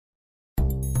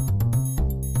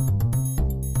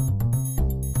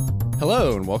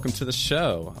Hello and welcome to the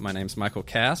show. My name is Michael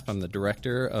Casp. I'm the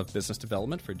Director of Business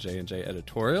Development for J&J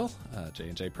Editorial.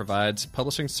 J&J provides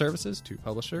publishing services to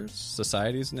publishers,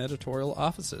 societies, and editorial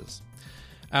offices.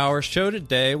 Our show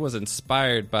today was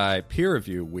inspired by Peer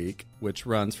Review Week, which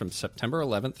runs from September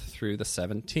 11th through the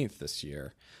 17th this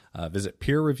year. Visit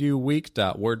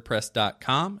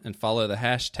peerreviewweek.wordpress.com and follow the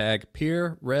hashtag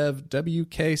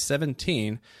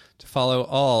PeerRevWK17 to follow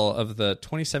all of the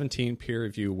 2017 Peer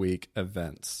Review Week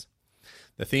events.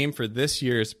 The theme for this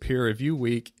year's Peer Review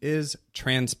Week is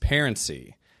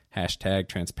transparency, hashtag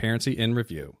transparency in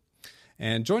review.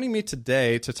 And joining me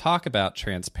today to talk about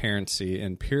transparency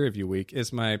in Peer Review Week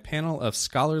is my panel of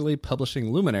scholarly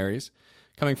publishing luminaries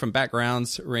coming from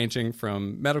backgrounds ranging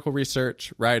from medical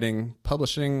research, writing,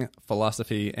 publishing,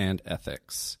 philosophy, and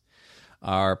ethics.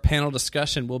 Our panel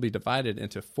discussion will be divided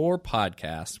into 4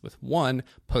 podcasts, with one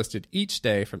posted each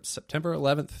day from September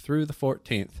 11th through the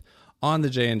 14th on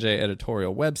the J&J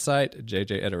Editorial website,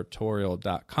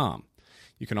 jjeditorial.com.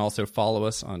 You can also follow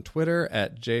us on Twitter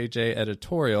at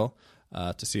jjeditorial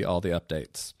to see all the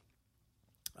updates.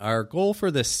 Our goal for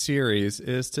this series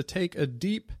is to take a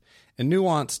deep and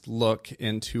nuanced look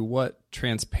into what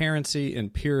transparency in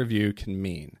peer review can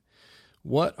mean.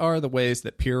 What are the ways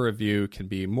that peer review can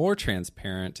be more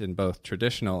transparent in both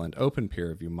traditional and open peer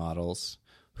review models?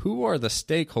 Who are the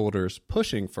stakeholders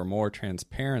pushing for more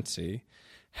transparency?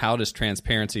 How does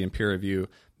transparency in peer review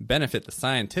benefit the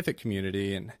scientific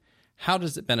community, and how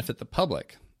does it benefit the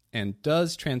public? And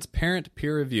does transparent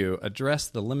peer review address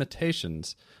the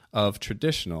limitations of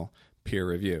traditional peer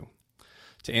review?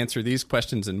 To answer these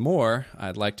questions and more,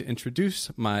 I'd like to introduce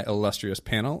my illustrious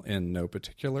panel in no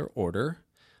particular order.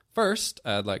 First,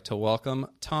 I'd like to welcome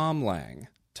Tom Lang.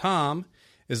 Tom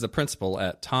is the principal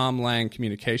at Tom Lang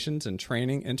Communications and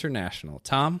Training International.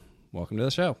 Tom, welcome to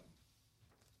the show.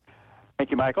 Thank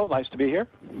you, Michael. Nice to be here.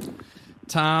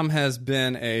 Tom has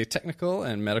been a technical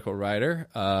and medical writer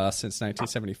since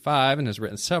 1975 and has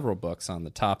written several books on the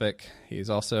topic.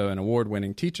 He's also an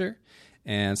award-winning teacher,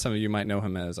 and some of you might know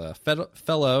him as a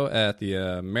fellow at the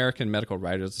American Medical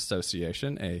Writers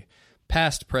Association, a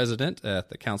past president at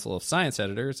the Council of Science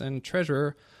Editors, and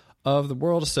treasurer of the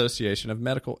World Association of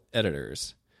Medical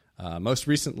Editors. Most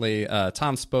recently,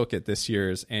 Tom spoke at this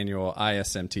year's annual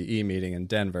ISMTE meeting in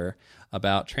Denver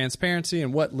about transparency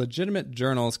and what legitimate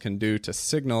journals can do to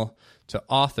signal to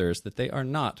authors that they are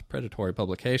not predatory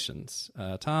publications.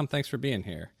 Tom, thanks for being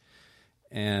here.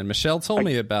 And Michelle told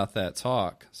me about that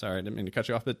talk. Sorry, I didn't mean to cut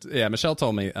you off, but yeah, Michelle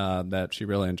told me that she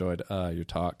really enjoyed your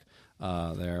talk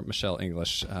there. Michelle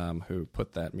English, who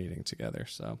put that meeting together.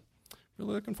 So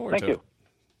really looking forward to it. Thank you.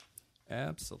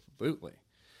 Absolutely.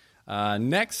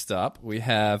 Next up, we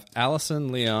have Allison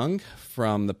Leung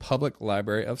from the Public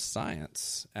Library of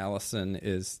Science. Allison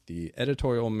is the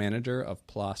editorial manager of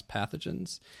PLOS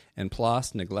Pathogens and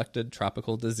PLOS Neglected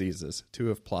Tropical Diseases,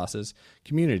 2 of PLOS's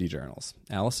community journals.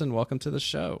 Allison, welcome to the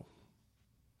show.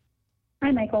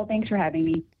 Hi, Michael. Thanks for having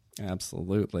me.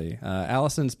 Absolutely.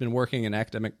 Allison's been working in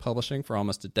academic publishing for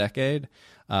almost a decade.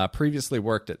 Previously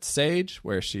worked at Sage,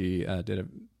 where she did a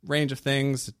range of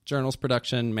things: journals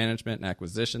production, management, and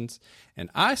acquisitions. And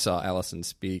I saw Allison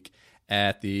speak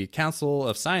at the Council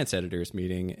of Science Editors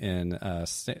meeting in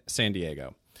San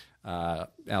Diego.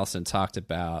 Allison talked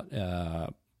about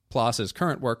PLOS's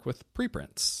current work with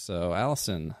preprints. So,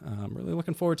 Allison, I'm really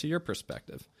looking forward to your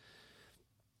perspective.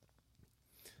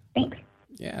 Thanks.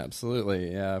 Yeah,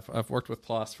 absolutely. Yeah, I've worked with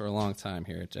PLOS for a long time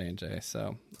here at J&J,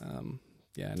 so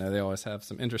yeah, I know they always have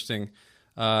some interesting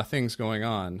things going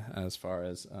on as far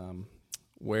as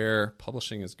where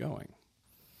publishing is going.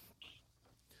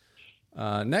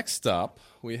 Next up,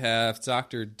 we have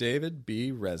Dr. David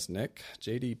B. Resnick,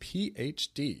 JD,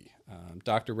 PhD.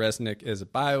 Dr. Resnick is a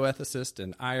bioethicist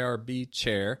and IRB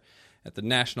chair at the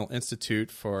National Institute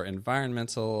for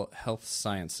Environmental Health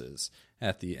Sciences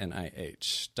at the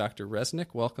NIH. Dr.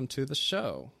 Resnick, welcome to the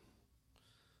show.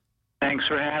 Thanks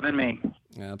for having me.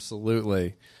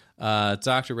 Absolutely.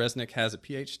 Dr. Resnick has a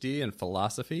PhD in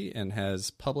philosophy and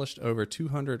has published over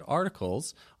 200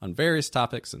 articles on various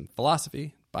topics in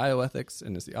philosophy, bioethics,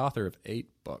 and is the author of 8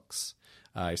 books.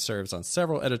 He serves on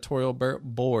several editorial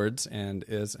boards and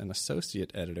is an associate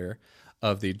editor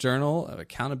of the Journal of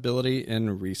Accountability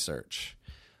in Research.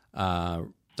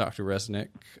 Dr. Resnick,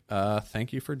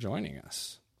 thank you for joining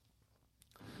us.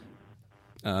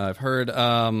 I've heard,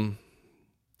 I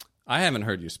haven't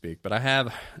heard you speak, but I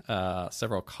have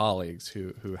several colleagues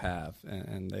who have,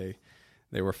 and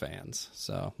they were fans.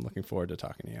 So I'm looking forward to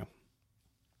talking to you.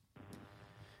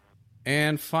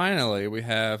 And finally, we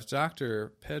have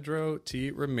Dr. Pedro T.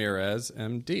 Ramirez,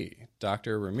 MD.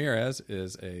 Dr. Ramirez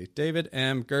is a David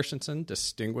M. Gershenson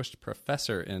Distinguished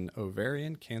Professor in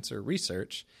Ovarian Cancer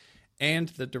Research and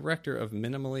the Director of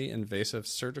Minimally Invasive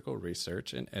Surgical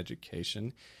Research and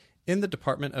Education in the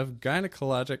Department of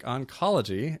Gynecologic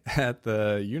Oncology at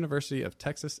the University of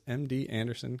Texas MD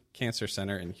Anderson Cancer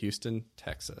Center in Houston,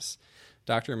 Texas.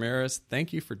 Dr. Ramirez,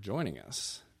 thank you for joining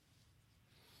us.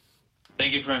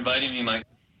 Thank you for inviting me, Mike.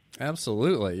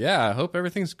 Absolutely. Yeah, I hope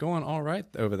everything's going all right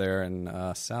over there in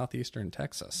southeastern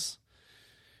Texas.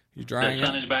 You drying The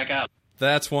sun up? is back out.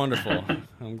 That's wonderful.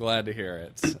 I'm glad to hear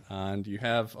it. And you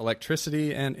have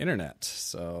electricity and internet,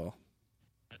 so...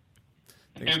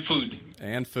 And food.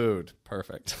 And food.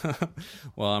 Perfect.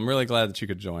 Well, I'm really glad that you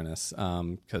could join us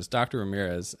because Dr.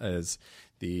 Ramirez is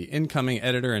the incoming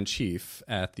editor-in-chief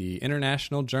at the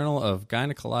International Journal of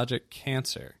Gynecologic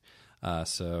Cancer.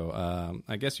 So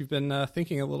I guess you've been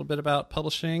thinking a little bit about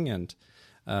publishing and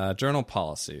journal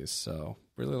policies. So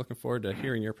really looking forward to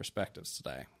hearing your perspectives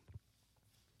today.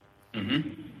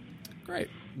 Mm-hmm. Great.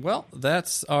 Well,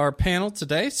 that's our panel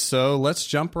today. So let's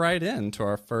jump right into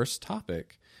our first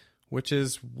topic, which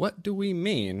is what do we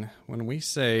mean when we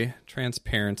say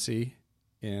transparency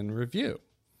in review?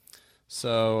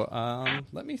 So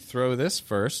let me throw this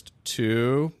first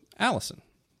to Allison.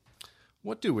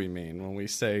 What do we mean when we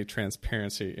say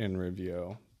transparency in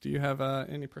review? Do you have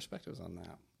any perspectives on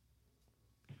that?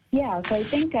 Yeah, so I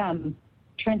think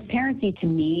transparency to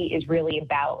me is really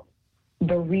about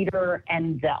the reader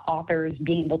and the authors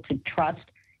being able to trust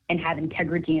and have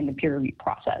integrity in the peer review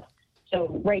process.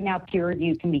 So right now, peer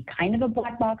review can be kind of a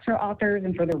black box for authors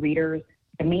and for the readers.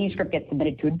 The manuscript gets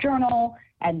submitted to a journal,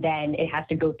 and then it has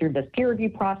to go through this peer review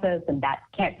process, and that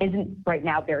isn't right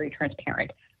now very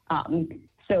transparent.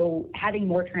 So having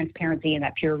more transparency in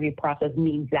that peer review process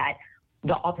means that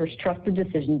the authors trust the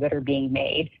decisions that are being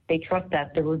made. They trust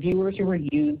that the reviewers who were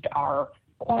used are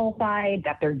qualified,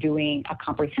 that they're doing a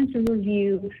comprehensive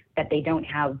review, that they don't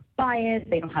have bias,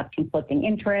 they don't have conflicting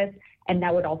interests, and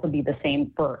that would also be the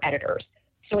same for editors.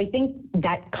 So I think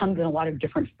that comes in a lot of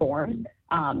different forms.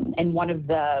 And one of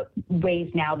the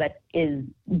ways now that is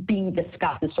being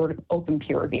discussed is sort of open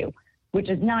peer review, which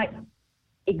is not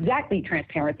exactly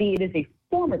transparency. It is a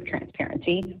form of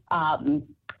transparency.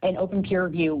 And open peer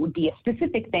review would be a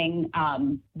specific thing,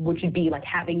 which would be like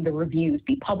having the reviews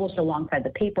be published alongside the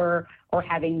paper or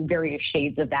having various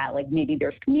shades of that. Like maybe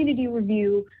there's community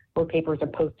review where papers are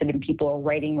posted and people are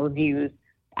writing reviews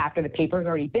after the paper's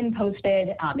already been posted.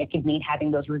 It could mean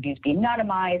having those reviews be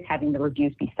anonymized, having the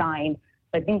reviews be signed.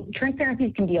 I think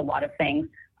transparency can be a lot of things.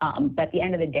 But at the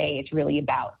end of the day, it's really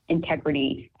about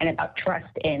integrity and about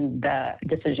trust in the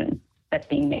decision that's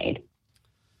being made.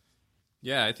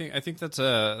 Yeah, I think that's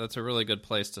a really good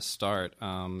place to start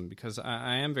because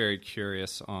I am very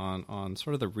curious on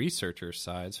sort of the researcher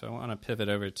side. So I want to pivot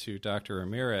over to Dr.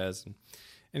 Ramirez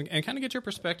and kind of get your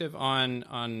perspective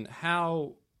on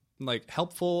how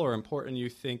helpful or important you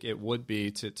think it would be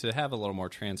to have a little more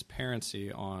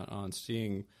transparency on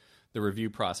seeing the review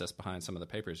process behind some of the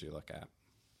papers you look at.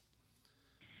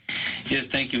 Yes,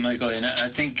 thank you, Michael. And I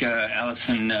think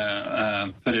Allison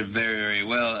put it very, very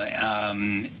well.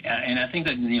 And I think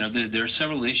that, there are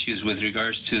several issues with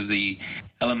regards to the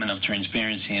element of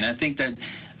transparency. And I think that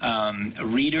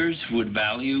readers would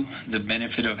value the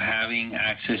benefit of having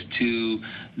access to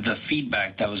the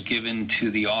feedback that was given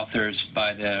to the authors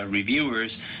by the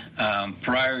reviewers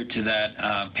prior to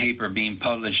that paper being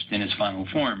published in its final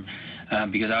form.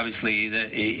 Because obviously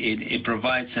it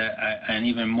provides an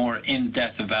even more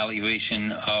in-depth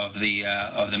evaluation of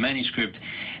the manuscript,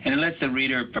 and it lets the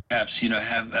reader perhaps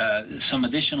have some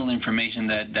additional information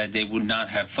that they would not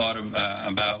have thought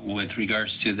about with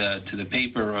regards to the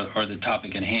paper or the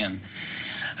topic at hand.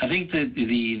 I think that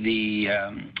the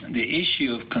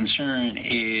issue of concern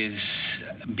is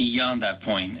beyond that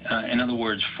point. In other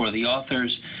words, for the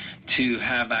authors to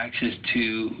have access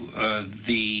to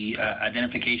the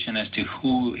identification as to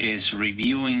who is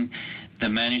reviewing the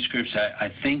manuscripts,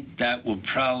 I think that would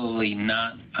probably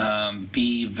not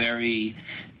be very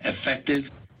effective,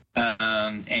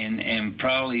 and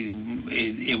probably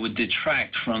it would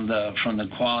detract from the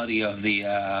quality of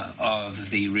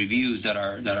the reviews that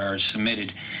are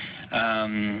submitted.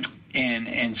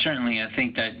 And certainly I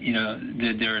think that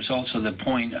there is also the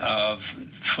point of,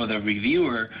 for the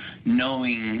reviewer,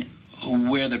 knowing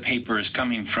where the paper is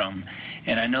coming from.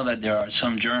 And I know that there are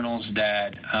some journals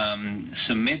that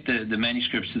submit the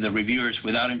manuscripts to the reviewers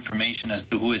without information as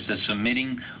to who is the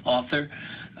submitting author.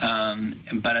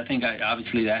 But I think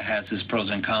obviously that has its pros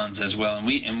and cons as well,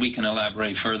 and we can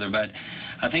elaborate further. But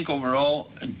I think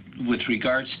overall, with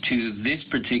regards to this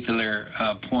particular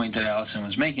point that Allison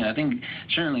was making, I think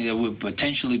certainly there would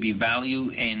potentially be value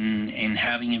in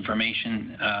having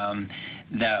information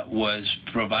that was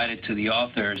provided to the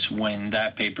authors when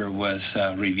that paper was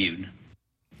reviewed.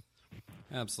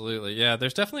 Absolutely. Yeah,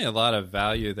 there's definitely a lot of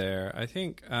value there. I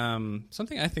think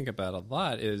something I think about a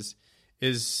lot is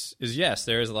yes,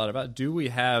 there is a lot about do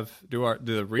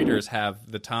the readers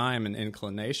have the time and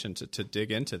inclination to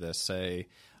dig into this, say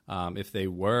if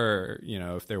there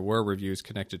were reviews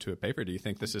connected to a paper, do you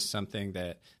think this is something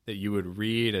that you would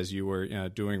read as you were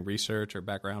doing research or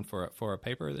background for a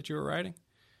paper that you were writing?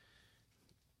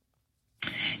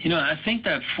 I think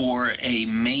that for a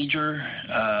major,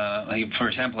 for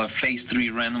example, a phase 3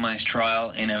 randomized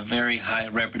trial in a very high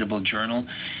reputable journal,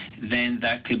 then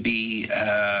that could be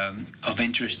of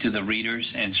interest to the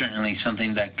readers, and certainly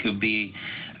something that could be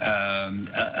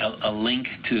a link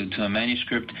to a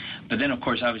manuscript. But then, of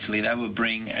course, obviously, that would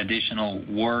bring additional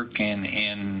work and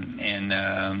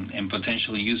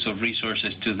potential use of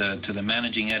resources to the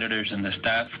managing editors and the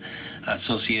staff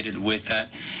associated with that.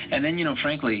 And then,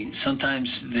 frankly, sometimes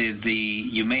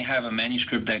you may have a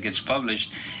manuscript that gets published,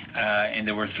 and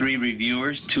there were 3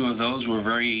 reviewers. 2 of those were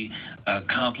very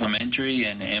complimentary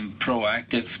and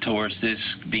proactive towards this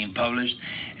being published,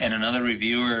 and another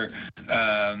reviewer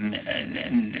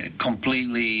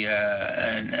completely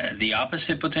the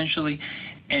opposite potentially.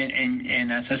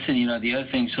 And as I said, the other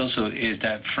thing also is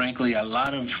that, frankly, a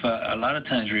lot of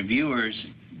times reviewers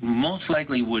most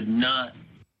likely would not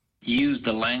use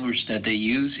the language that they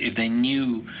use if they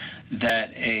knew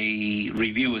that a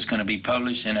review was going to be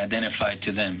published and identified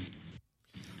to them.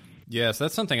 Yes,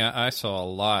 that's something I saw a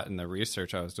lot in the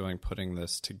research I was doing putting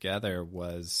this together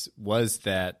was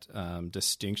that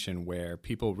distinction where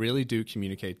people really do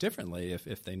communicate differently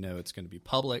if they know it's going to be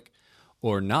public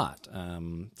or not.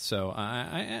 So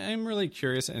I'm really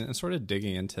curious and sort of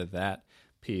digging into that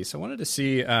piece. I wanted to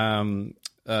see, Dr.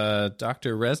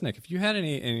 Resnick, if you had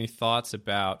any thoughts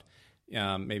about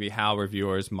maybe how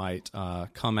reviewers might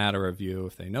come at a review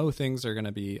if they know things are going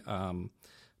to be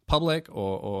public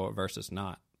or versus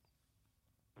not.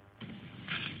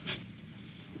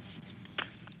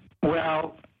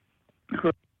 Well,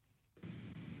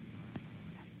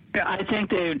 I think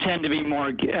they tend to be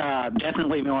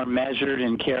definitely more measured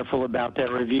and careful about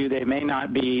their review. They may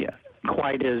not be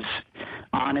quite as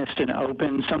honest and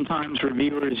open. Sometimes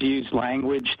reviewers use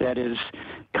language that is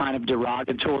kind of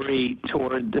derogatory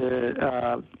toward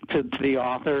to the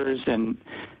authors and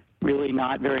really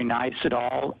not very nice at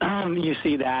all. You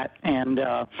see that, and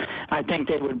I think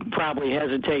they would probably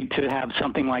hesitate to have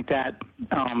something like that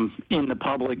in the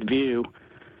public view.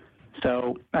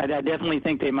 So I definitely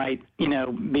think they might,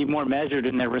 be more measured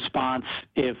in their response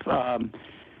if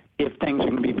things are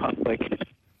going to be public.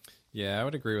 Yeah, I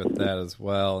would agree with that as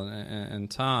well. And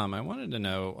Tom, I wanted to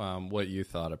know what you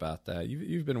thought about that.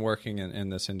 You've been working in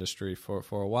this industry for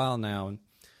a while now, and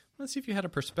let's see if you had a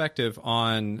perspective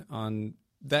on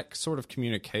that sort of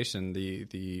communication,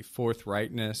 the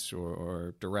forthrightness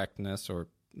or directness, or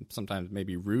sometimes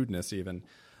maybe rudeness even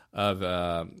of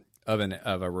a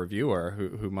reviewer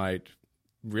who might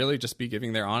really just be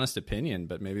giving their honest opinion,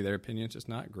 but maybe their opinion is just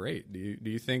not great. Do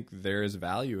you think there is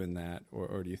value in that,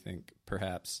 or do you think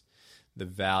perhaps the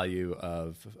value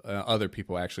of other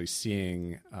people actually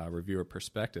seeing reviewer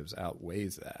perspectives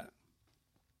outweighs that?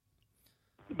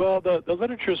 Well, the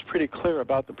literature is pretty clear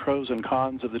about the pros and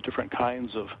cons of the different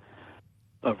kinds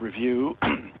of review,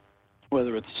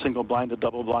 whether it's single-blinded,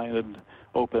 double-blinded,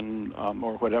 open,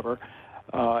 or whatever.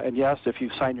 And yes, if you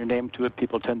sign your name to it,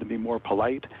 people tend to be more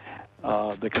polite.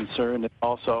 The concern is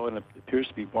also, and it appears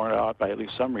to be borne out by at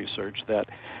least some research, that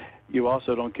you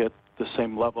also don't get the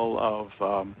same level of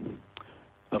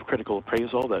critical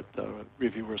appraisal, that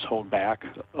reviewers hold back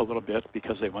a little bit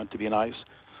because they want to be nice.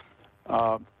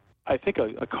 I think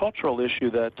a cultural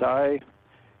issue that I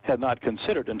had not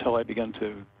considered until I began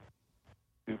to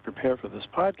prepare for this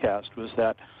podcast was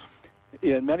that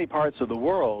in many parts of the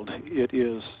world, it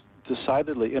is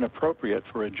decidedly inappropriate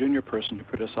for a junior person to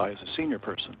criticize a senior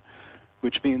person,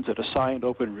 which means that a signed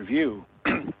open review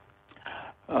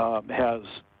has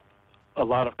a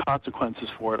lot of consequences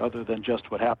for it other than just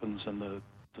what happens in the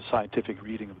scientific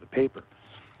reading of the paper.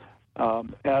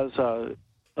 As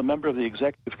a member of the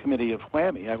executive committee of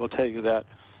WAMI, I will tell you that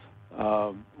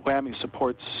WAMI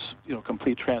supports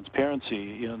complete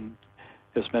transparency in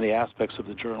as many aspects of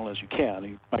the journal as you can.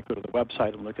 You might go to the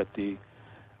website and look at the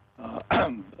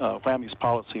WAMI's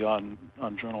policy on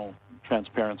journal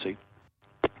transparency.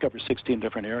 It covers 16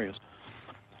 different areas.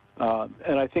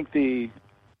 And I think the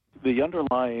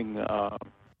underlying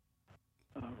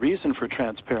reason for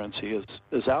transparency is,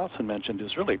 as Allison mentioned,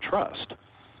 is really trust.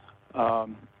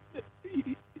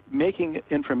 Making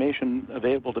information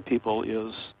available to people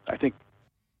is, I think,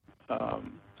 a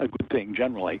good thing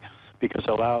generally, because it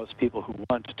allows people who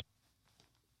want to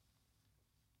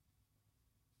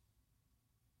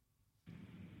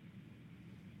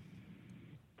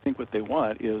think what they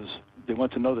want is they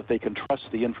want to know that they can trust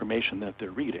the information that they're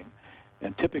reading.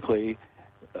 And typically,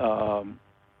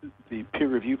 the peer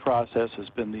review process has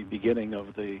been the beginning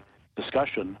of the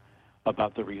discussion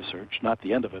about the research, not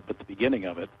the end of it, but the beginning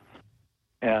of it.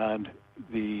 And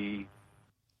the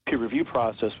peer review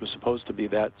process was supposed to be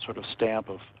that sort of stamp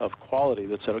of quality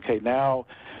that said, okay, now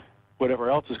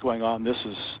whatever else is going on, this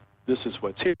is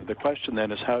what's here. The question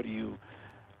then is, how do you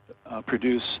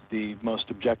produce the most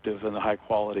objective and the high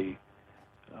quality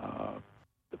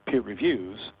peer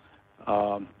reviews?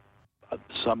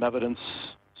 Some evidence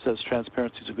says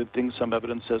transparency is a good thing. Some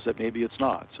evidence says that maybe it's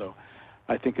not. So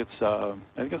I think it's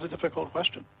a difficult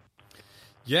question.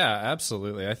 Yeah,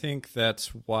 absolutely. I think that's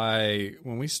why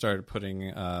when we started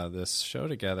putting this show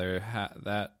together,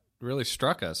 that really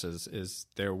struck us is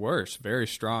there were very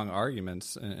strong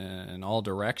arguments in all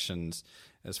directions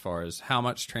as far as how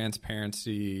much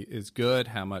transparency is good,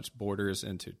 how much borders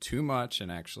into too much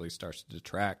and actually starts to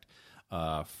detract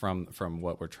from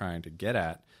what we're trying to get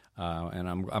at. And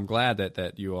I'm glad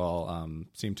that you all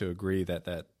seem to agree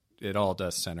that it all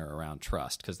does center around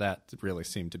trust, because that really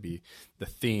seemed to be the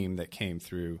theme that came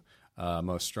through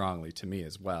most strongly to me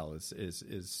as well.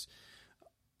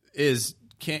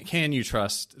 Can you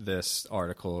trust this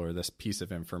article or this piece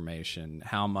of information?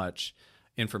 How much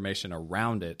information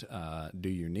around it do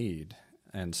you need?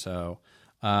 And so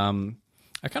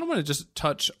I kind of want to just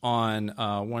touch on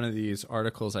one of these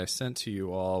articles I sent to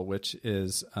you all, which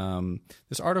is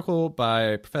this article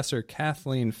by Professor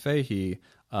Kathleen Fahey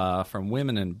from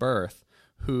Women in Birth,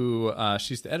 who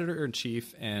she's the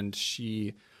editor-in-chief, and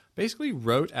she basically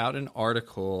wrote out an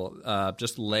article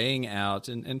just laying out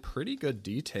in pretty good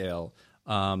detail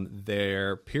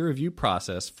their peer review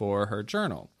process for her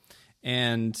journal.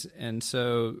 And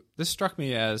so this struck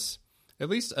me as at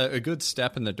least a good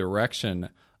step in the direction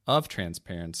of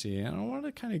transparency. And I want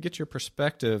to kind of get your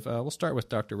perspective. We'll start with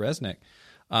Dr. Resnick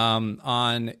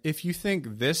on if you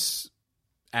think this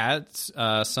adds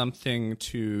something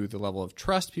to the level of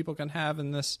trust people can have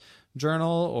in this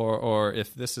journal, or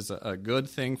if this is a good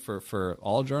thing for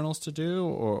all journals to do,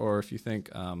 or if you think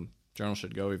journals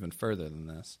should go even further than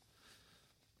this.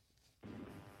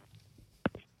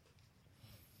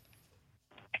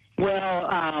 Well,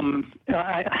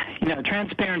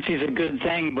 transparency is a good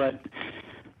thing, but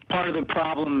part of the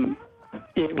problem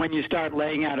when you start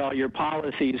laying out all your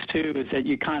policies too is that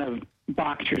you kind of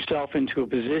box yourself into a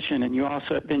position, and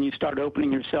then you start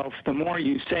opening yourself. The more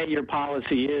you say your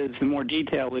policy is, the more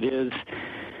detailed it is,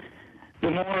 the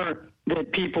more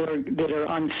that people that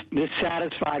are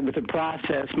dissatisfied with the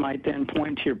process might then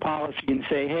point to your policy and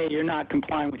say, hey, you're not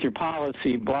complying with your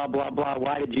policy, blah, blah, blah.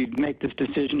 Why did you make this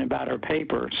decision about our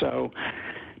paper? So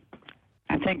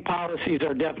I think policies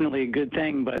are definitely a good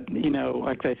thing, but,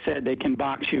 like I said, they can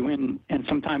box you in, and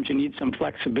sometimes you need some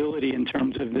flexibility in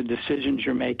terms of the decisions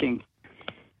you're making.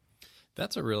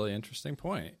 That's a really interesting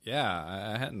point. Yeah,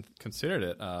 I hadn't considered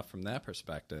it from that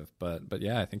perspective, but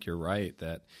yeah, I think you're right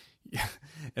that,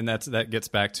 and that gets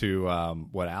back to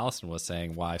what Allison was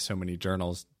saying, why so many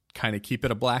journals kind of keep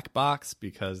it a black box,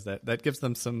 because that gives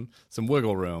them some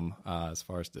wiggle room as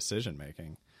far as decision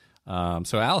making.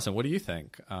 So Allison, what do you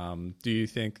think? Do you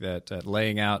think that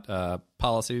laying out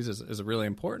policies is really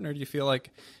important, or do you feel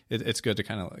like it's good to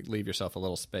kind of leave yourself a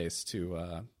little space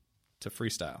to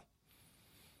freestyle?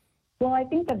 Well, I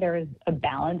think that there is a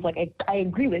balance. Like I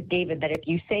agree with David that if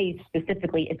you say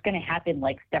specifically it's going to happen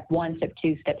like step 1, step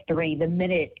 2, step 3, the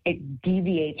minute it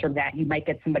deviates from that, you might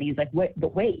get somebody who's like,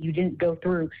 wait, you didn't go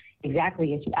through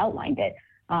exactly as you outlined it.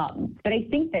 But I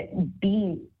think that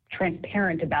being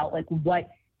transparent about like what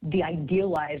the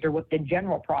idealized or what the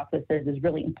general process is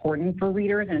really important for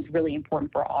readers, and it's really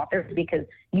important for authors, because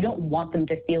you don't want them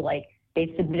to feel like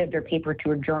they submitted their paper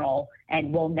to a journal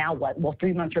and, well, now what? Well,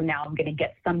 3 months from now, I'm going to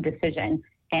get some decision.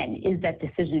 And is that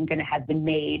decision going to have been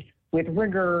made with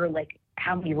rigor? Like,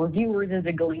 how many reviewers is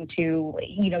it going to?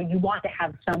 You want them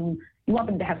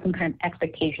to have some kind of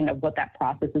expectation of what that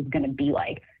process is going to be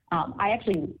like. I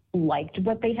actually liked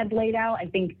what they had laid out. I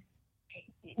think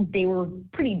they were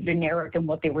pretty generic in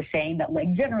what they were saying, that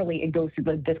like generally it goes through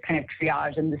this kind of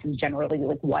triage, and this is generally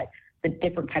like what the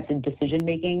different types of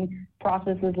decision-making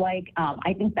process is like.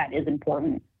 I think that is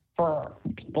important for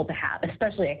people to have,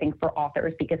 especially I think for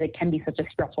authors, because it can be such a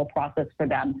stressful process for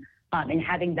them. And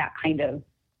having that kind of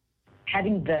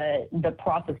having the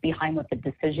process behind what the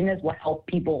decision is will help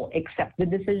people accept the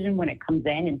decision when it comes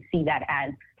in and see that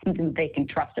as something that they can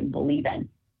trust and believe in.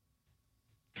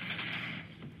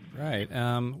 Right.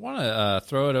 I want to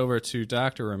throw it over to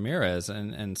Dr. Ramirez,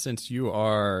 and since you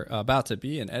are about to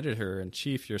be an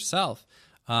editor-in-chief yourself,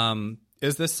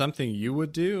 is this something you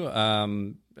would do?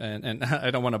 And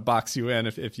I don't want to box you in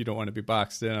if you don't want to be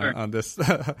boxed in on this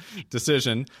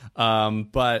decision.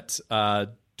 But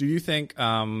do you think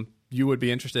you would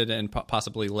be interested in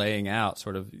possibly laying out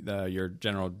sort of your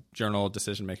general journal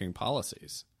decision-making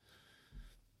policies?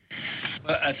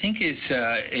 Well, I think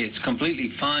it's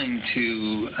completely fine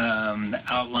to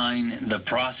outline the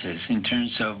process in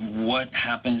terms of what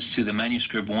happens to the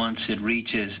manuscript once it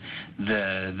reaches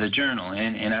the journal,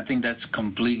 and I think that's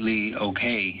completely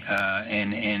okay.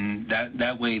 And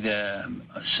that way the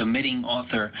submitting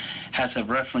author has a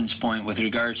reference point with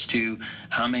regards to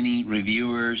how many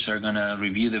reviewers are going to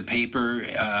review the paper,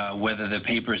 whether the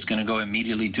paper is going to go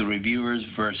immediately to reviewers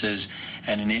versus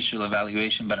an initial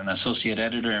evaluation by an associate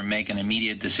editor and make an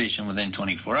immediate decision within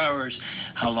 24 hours,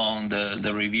 how long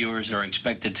the reviewers are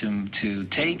expected to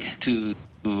take to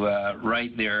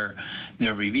write their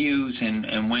reviews,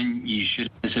 and when you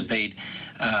should anticipate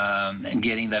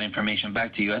getting that information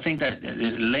back to you. I think that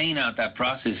laying out that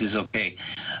process is okay.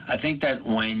 I think that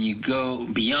when you go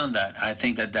beyond that, I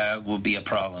think that will be a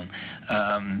problem.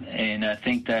 And I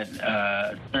think that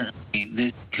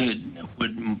this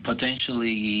would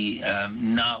potentially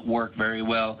not work very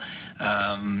well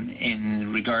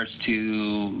in regards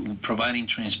to providing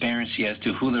transparency as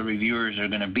to who the reviewers are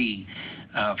going to be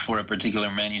for a particular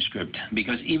manuscript.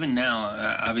 Because even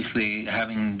now, obviously,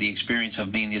 having the experience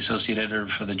of being the associate editor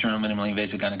for the Journal of Minimally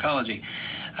Invasive Gynecology,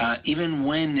 even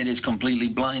when it is completely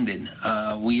blinded,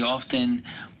 we often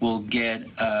will get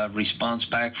a response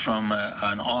back from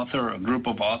an author or a group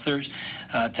of authors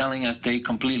telling us they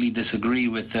completely disagree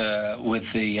with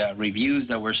the reviews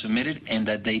that were submitted and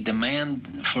that they demand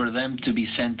for them to be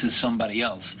sent to somebody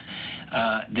else.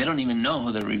 They don't even know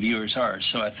who the reviewers are.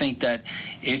 So I think that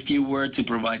if you were to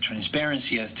provide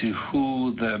transparency as to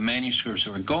who the manuscripts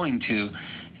are going to,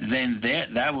 then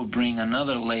that will bring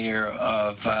another layer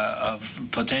of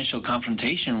potential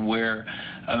confrontation where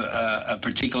a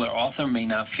particular author may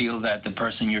not feel that the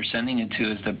person you're sending it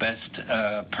to is the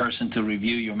best person to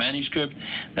review your manuscript,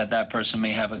 that person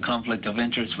may have a conflict of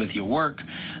interest with your work,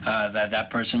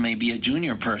 that person may be a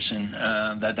junior person,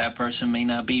 that person may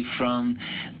not be from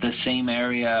the same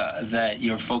area that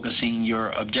you're focusing your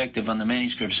objective on the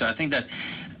manuscript. So I think that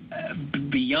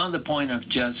beyond the point of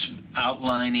just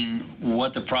outlining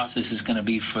what the process is going to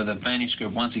be for the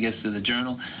manuscript once it gets to the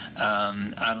journal,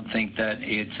 I don't think that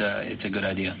it's a good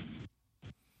idea.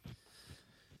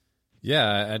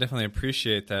 Yeah, I definitely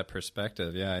appreciate that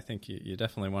perspective. Yeah, I think you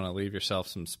definitely want to leave yourself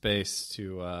some space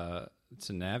to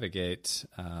navigate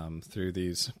through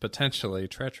these potentially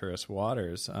treacherous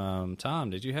waters. Tom,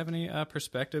 did you have any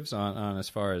perspectives on as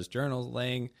far as journals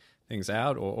laying things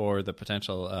out or the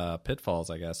potential pitfalls,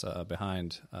 I guess,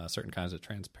 behind certain kinds of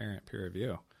transparent peer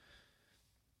review?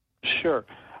 Sure.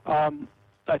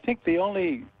 I think the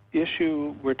only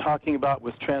issue we're talking about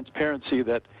with transparency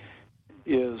that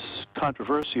is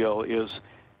controversial is,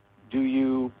 do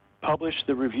you publish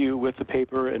the review with the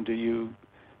paper and do you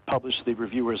publish the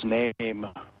reviewer's name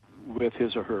with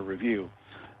his or her review?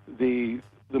 The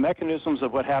mechanisms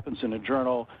of what happens in a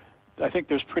journal, I think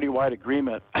there's pretty wide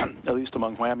agreement, at least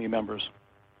among WHAMI members,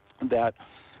 that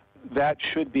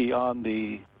should be on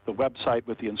the website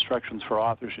with the instructions for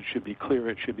authors. It should be clear.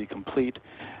 It should be complete.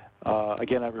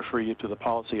 Again, I refer you to the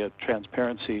policy of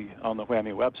transparency on the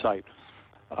WHAMI website.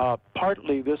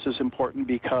 Partly this is important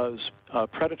because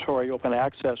predatory open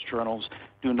access journals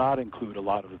do not include a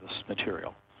lot of this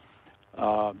material.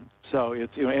 So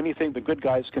it's, anything the good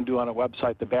guys can do on a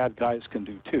website, the bad guys can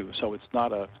do too. So it's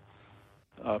not a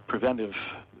preventive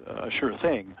sure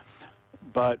thing.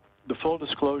 But the full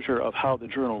disclosure of how the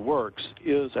journal works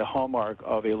is a hallmark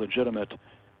of a legitimate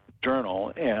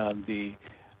journal, and the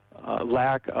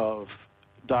lack of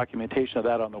documentation of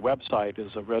that on the website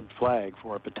is a red flag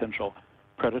for a potential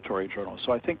predatory journal.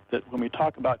 So I think that when we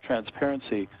talk about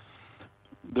transparency,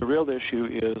 the real issue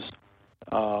is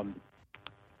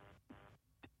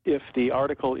if the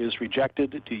article is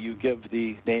rejected, do you give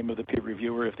the name of the peer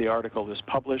reviewer? If the article is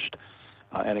published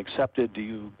and accepted, do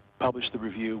you publish the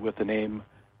review with the name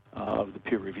of the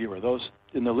peer reviewer? Those,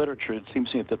 in the literature, it seems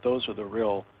to me that those are the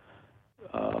real,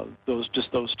 those 2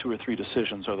 or 3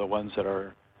 decisions are the ones that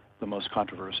are the most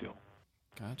controversial.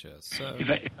 Gotcha. So if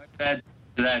I could add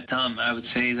to that, Tom, I would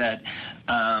say that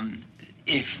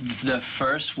if the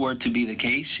first were to be the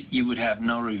case, you would have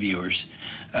no reviewers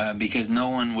because no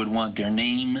one would want their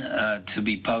name to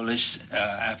be published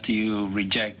after you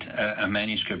reject a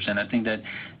manuscript. And I think that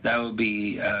would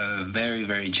be very,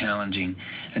 very challenging.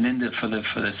 And then for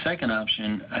the second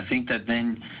option, I think that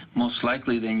then most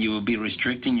likely then you will be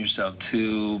restricting yourself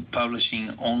to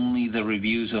publishing only the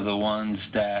reviews of the ones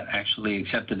that actually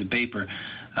accepted the paper.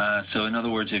 So in other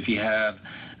words, if you have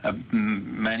a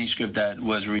manuscript that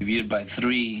was reviewed by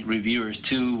 3 reviewers,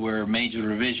 2 were major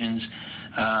revisions,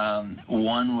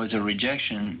 1 was a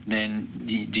rejection, then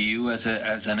do you as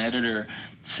an editor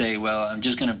say, well, I'm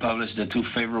just going to publish the 2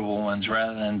 favorable ones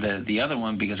rather than the other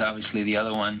one, because obviously the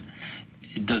other one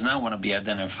does not want to be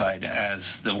identified as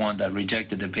the one that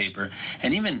rejected the paper.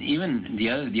 And even the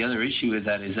other issue is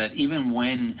that even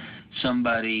when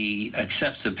somebody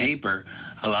accepts the paper,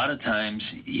 a lot of times,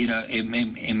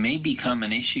 it may become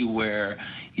an issue where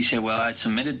you say, well, I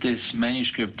submitted this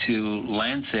manuscript to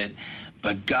Lancet,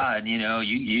 but God,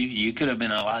 you could have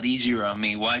been a lot easier on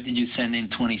me. Why did you send in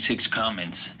 26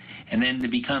 comments? And then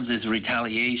it becomes this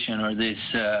retaliation or this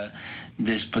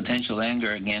potential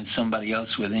anger against somebody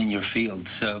else within your field.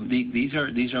 So these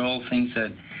are all things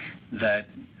that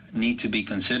need to be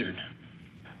considered.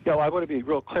 Yeah, well, I want to be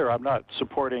real clear. I'm not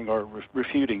supporting or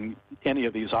refuting any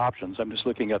of these options. I'm just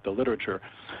looking at the literature.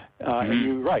 And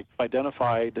you're right,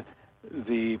 identified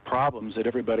the problems that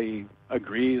everybody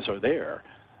agrees are there.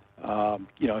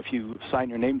 If you sign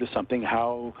your name to something,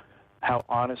 how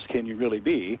honest can you really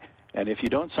be? And if you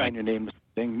don't sign your name to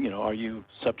something, are you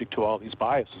subject to all these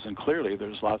biases? And clearly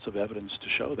there's lots of evidence to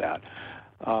show that.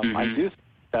 I do think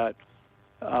that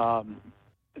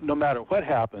no matter what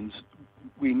happens,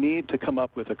 we need to come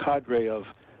up with a cadre of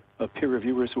peer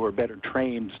reviewers who are better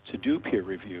trained to do peer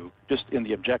review, just in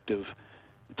the objective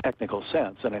technical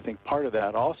sense. And I think part of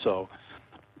that also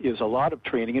is a lot of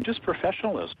training and just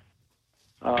professionalism.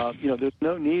 There's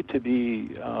no need to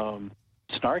be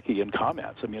snarky in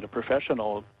comments. I mean, a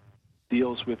professional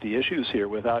deals with the issues here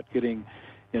without getting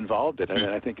involved in it.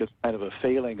 And I think it's kind of a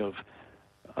failing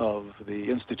of the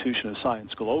institution of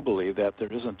science globally that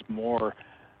there isn't more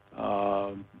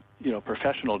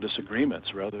professional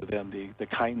disagreements rather than the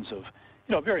kinds of,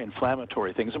 very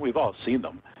inflammatory things, and we've all seen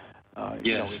them.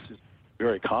 Yes. It's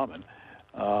very common.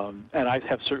 And I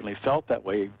have certainly felt that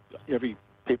way. Every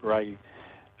paper I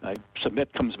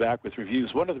submit comes back with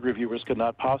reviews. One of the reviewers could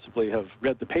not possibly have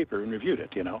read the paper and reviewed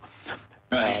it,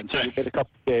 Right. And so you wait a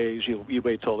couple of days, you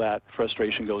wait till that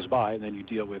frustration goes by, and then you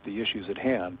deal with the issues at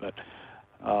hand. But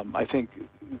I think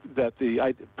that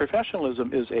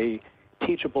professionalism is a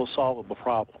teachable, solvable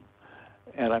problem.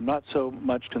 And I'm not so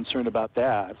much concerned about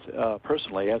that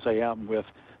personally as I am with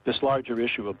this larger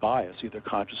issue of bias, either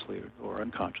consciously or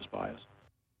unconscious bias.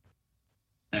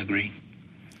 I agree.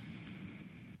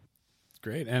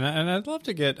 Great. And I'd love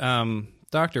to get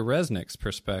Dr. Resnick's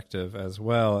perspective as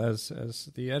well as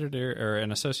the editor or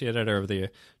an associate editor of the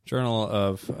Journal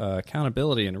of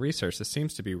Accountability and Research. This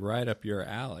seems to be right up your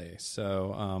alley.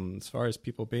 So as far as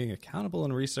people being accountable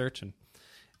in research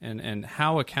and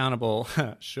how accountable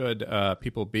should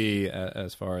people be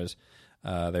as far as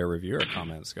their reviewer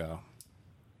comments go?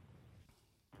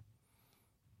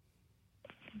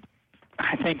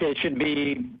 I think they should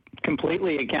be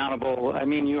completely accountable. I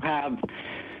mean, you have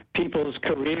people's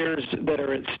careers that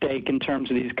are at stake in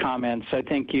terms of these comments. I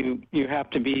think you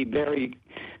have to be very,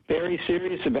 very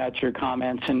serious about your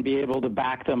comments and be able to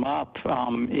back them up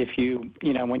if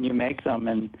when you make them.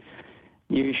 And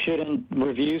you shouldn't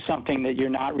review something that you're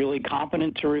not really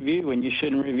competent to review, and you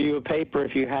shouldn't review a paper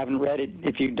if you haven't read it,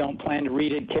 if you don't plan to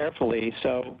read it carefully.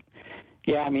 So,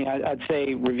 yeah, I mean, I'd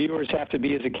say reviewers have to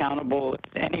be as accountable as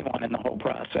anyone in the whole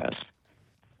process.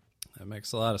 That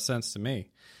makes a lot of sense to me.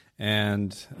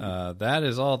 And that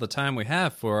is all the time we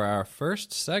have for our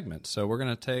first segment. So we're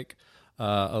going to take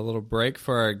a little break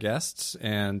for our guests,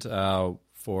 and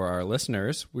for our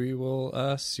listeners, we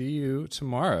will see you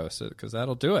tomorrow, because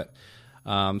that'll do it.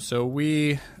 So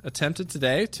we attempted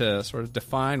today to sort of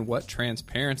define what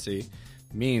transparency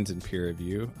means in peer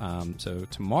review. So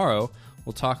tomorrow,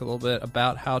 we'll talk a little bit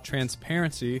about how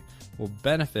transparency will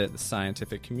benefit the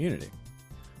scientific community.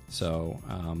 So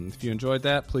if you enjoyed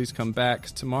that, please come back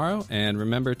tomorrow. And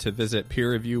remember to visit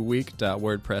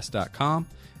peerreviewweek.wordpress.com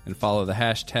and follow the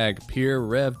hashtag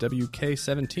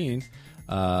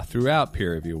PeerRevWK17 throughout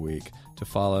Peer Review Week to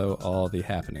follow all the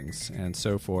happenings. And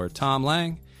so for Tom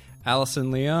Lang,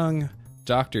 Allison Leung,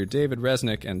 Dr. David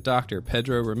Resnick, and Dr.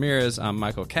 Pedro Ramirez, I'm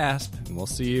Michael Casp, and we'll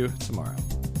see you tomorrow.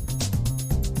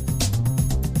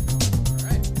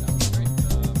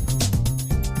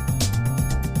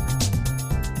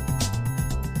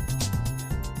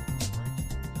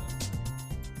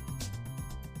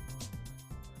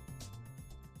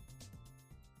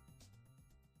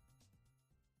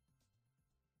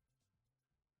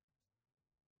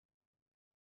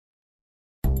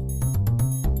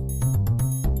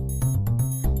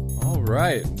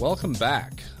 right, welcome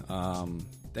back.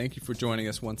 Thank you for joining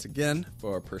us once again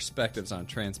for Perspectives on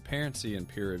Transparency and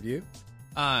Peer Review.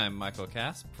 I'm Michael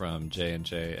Kasp from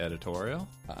J&J Editorial.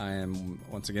 I am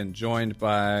once again joined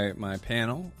by my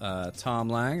panel, Tom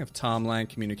Lang of Tom Lang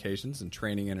Communications and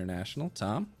Training International.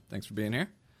 Tom, thanks for being here.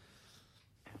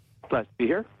 Glad to be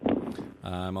here.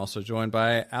 I'm also joined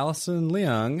by Allison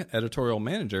Leung, Editorial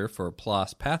Manager for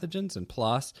PLOS Pathogens and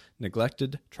PLOS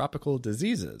Neglected Tropical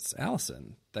Diseases.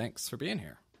 Allison, thanks for being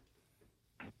here.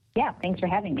 Yeah, thanks for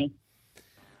having me.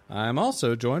 I'm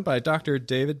also joined by Dr.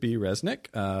 David B. Resnick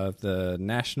of the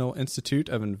National Institute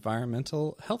of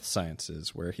Environmental Health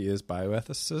Sciences, where he is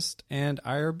bioethicist and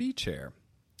IRB chair.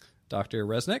 Dr.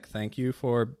 Resnick, thank you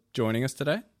for joining us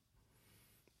today.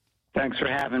 Thanks for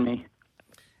having me.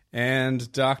 And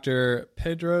Dr.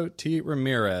 Pedro T.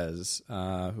 Ramirez,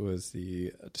 who is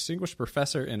the Distinguished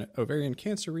Professor in Ovarian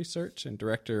Cancer Research and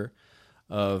Director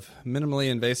of Minimally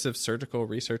Invasive Surgical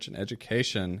Research and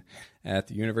Education at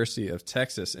the University of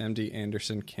Texas MD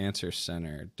Anderson Cancer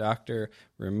Center. Dr.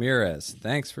 Ramirez,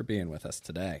 thanks for being with us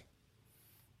today.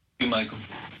 Thank you, Michael.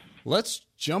 Let's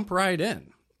jump right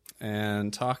in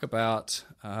and talk about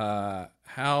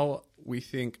how we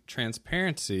think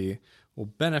transparency will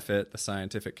benefit the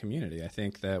scientific community. I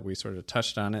think that we sort of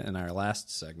touched on it in our last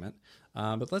segment,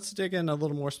 but let's dig in a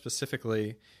little more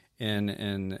specifically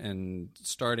in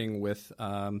starting with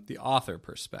the author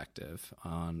perspective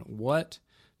on what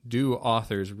do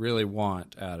authors really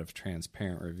want out of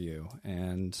transparent review.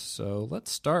 And so let's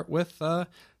start with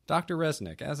Dr.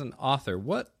 Resnick. As an author,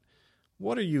 what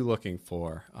are you looking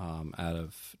for out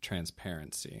of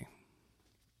transparency?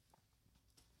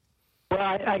 Well,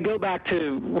 I go back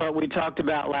to what we talked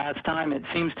about last time. It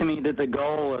seems to me that the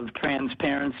goal of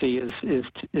transparency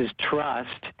is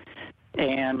trust.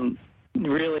 And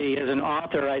really, as an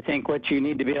author, I think what you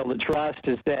need to be able to trust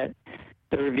is that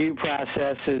the review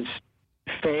process is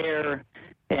fair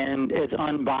and as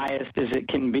unbiased as it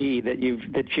can be, that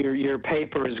your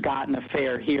paper has gotten a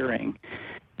fair hearing.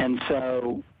 And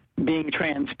so being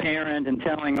transparent and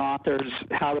telling authors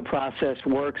how the process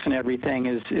works and everything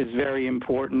is very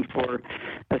important for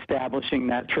establishing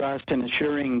that trust and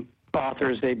assuring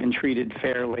authors they've been treated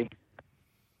fairly.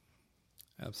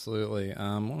 Absolutely.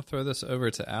 I want to throw this over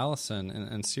to Allison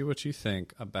and see what you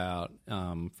think about,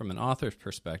 from an author's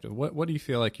perspective, what do you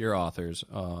feel like your authors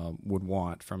would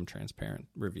want from transparent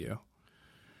review?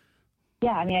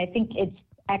 Yeah, I mean, I think it's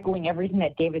echoing everything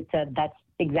that David said. That's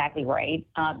exactly right.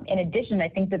 In addition, I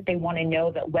think that they want to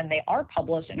know that when they are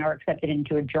published and are accepted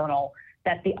into a journal,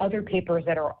 that the other papers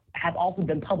that have also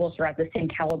been published are at the same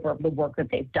caliber of the work that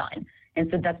they've done. And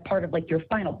so that's part of like your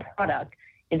final product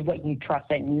is what you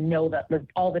trust in. You know that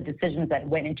all the decisions that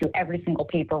went into every single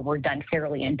paper were done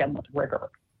fairly and done with rigor.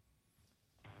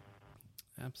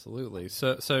 Absolutely.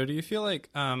 So do you feel like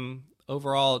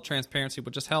overall transparency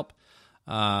would just help?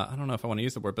 I don't know if I want to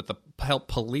use the word, but help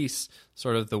police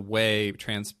sort of the way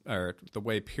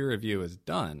peer review is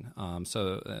done,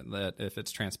 so that if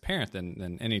it's transparent,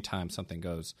 then anytime something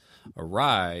goes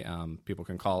awry, people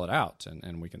can call it out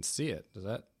and we can see it. Does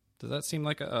that seem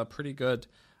like a pretty good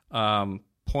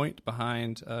point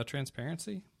behind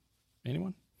transparency?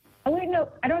 Anyone? I don't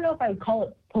know if I would call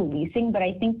it policing, but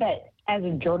I think that as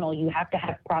a journal, you have to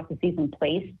have processes in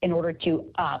place in order to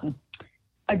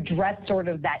address sort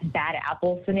of that bad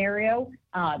apple scenario.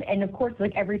 And of course,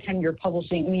 like every time you're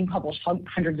publishing, we publish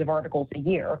hundreds of articles a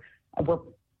year. We're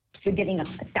getting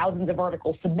thousands of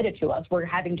articles submitted to us. We're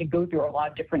having to go through a lot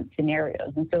of different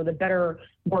scenarios. And so the better,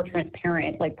 more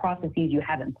transparent like processes you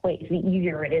have in place, the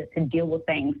easier it is to deal with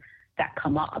things that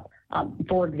come up.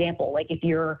 For example, like if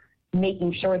you're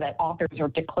making sure that authors are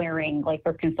declaring like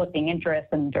their conflicting interests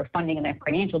and their funding and their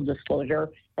financial disclosure,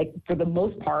 like for the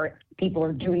most part, people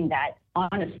are doing that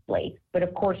honestly. But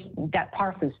of course, that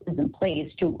process is in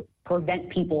place to prevent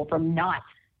people from not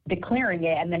declaring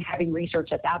it and then having research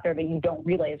that's out there that you don't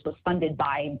realize was funded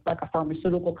by like a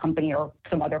pharmaceutical company or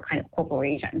some other kind of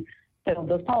corporation. So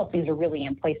those policies are really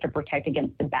in place to protect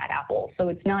against the bad apples. So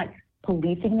it's not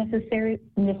policing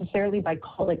necessarily, but I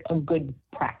call it a good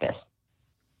practice.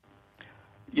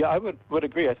 Yeah, I would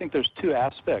agree. I think there's two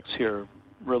aspects here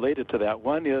related to that.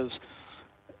 One is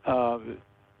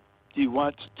you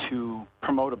want to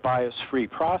promote a bias-free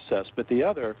process, but the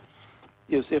other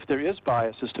is if there is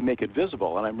bias, is to make it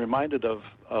visible. And I'm reminded of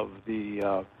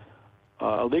the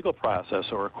a legal process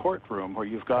or a courtroom where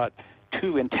you've got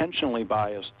two intentionally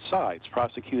biased sides,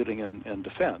 prosecuting and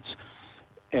defense.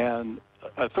 And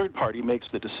a third party makes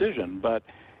the decision, but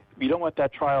you don't want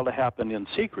that trial to happen in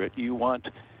secret. You want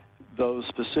those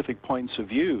specific points of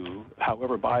view,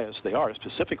 however biased they are,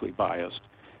 specifically biased,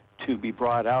 to be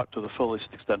brought out to the fullest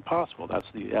extent possible. That's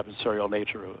the adversarial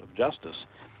nature of justice.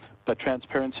 But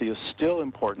transparency is still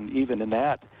important even in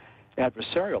that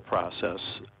adversarial process,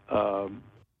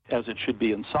 as it should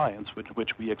be in science, which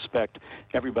we expect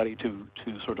everybody to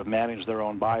sort of manage their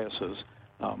own biases,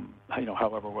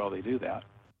 however well they do that.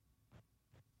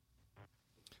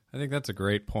 I think that's a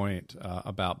great point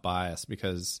about bias,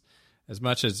 because as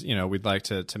much as, we'd like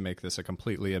to make this a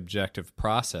completely objective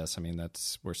process, I mean,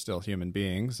 we're still human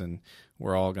beings and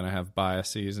we're all going to have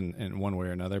biases in one way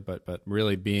or another, but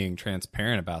really being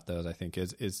transparent about those, I think,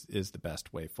 is the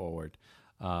best way forward.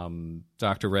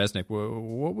 Dr. Resnick,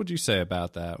 what would you say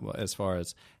about that as far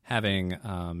as having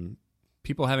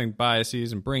people having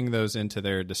biases and bring those into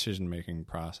their decision-making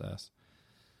process?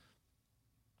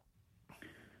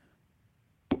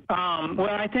 Well,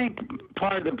 I think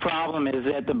part of the problem is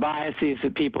that the biases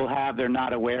that people have, they're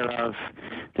not aware of.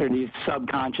 They're these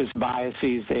subconscious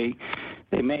biases. They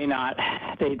may not.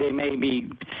 They may be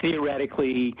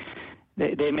theoretically.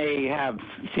 They may have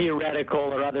theoretical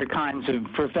or other kinds of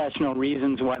professional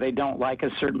reasons why they don't like a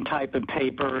certain type of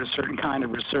paper or a certain kind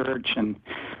of research, and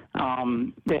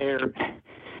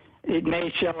it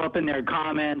may show up in their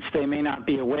comments. They may not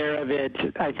be aware of it.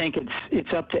 I think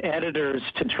it's up to editors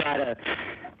to try to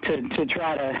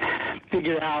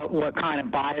figure out what kind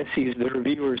of biases the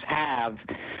reviewers have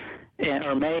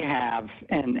or may have,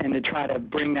 and to try to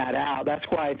bring that out. That's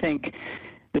why I think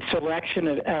the selection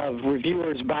of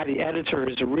reviewers by the editor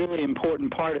is a really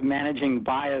important part of managing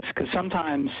bias, because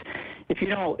sometimes if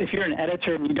you're an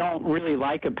editor and you don't really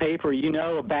like a paper,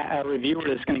 a reviewer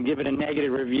that's going to give it a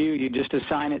negative review, you just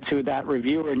assign it to that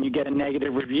reviewer and you get a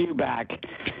negative review back.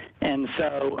 And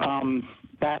so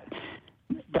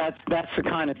that's the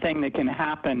kind of thing that can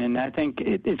happen, and I think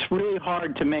it's really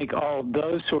hard to make all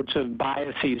those sorts of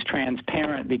biases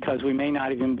transparent because we may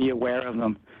not even be aware of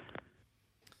them.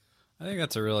 I think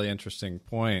that's a really interesting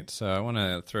point. So I want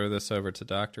to throw this over to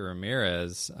Dr.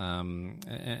 Ramirez and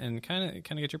kind of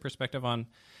get your perspective on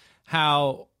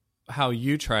how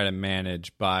you try to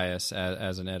manage bias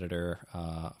as an editor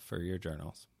for your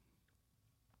journals.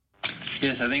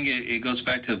 Yes, I think it goes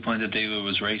back to the point that David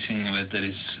was raising with that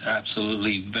is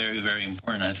absolutely very, very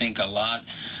important. I think a lot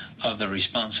of the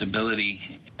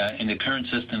responsibility in the current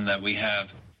system that we have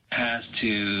has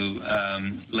to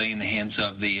lay in the hands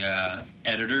of the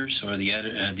editors or the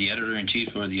editor-in-chief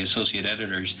or the associate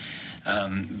editors,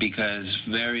 because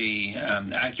very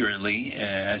accurately,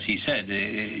 as he said,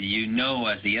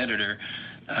 as the editor,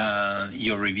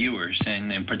 your reviewers,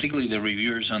 and particularly the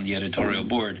reviewers on the editorial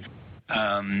board,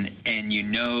 and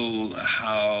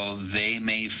how they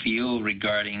may feel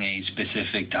regarding a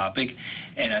specific topic.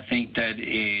 And I think that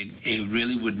it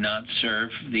really would not serve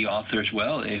the authors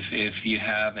well if you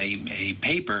have a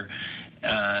paper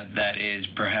that is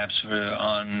perhaps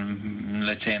on,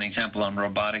 let's say, an example on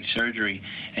robotic surgery,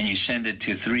 and you send it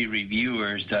to 3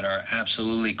 reviewers that are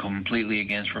absolutely, completely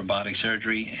against robotic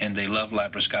surgery, and they love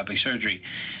laparoscopic surgery.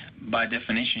 By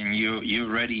definition, you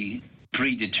already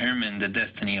predetermined the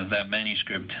destiny of that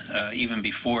manuscript even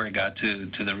before it got to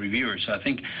the reviewer. So I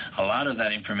think a lot of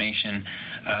that information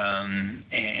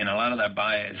and a lot of that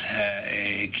bias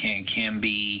can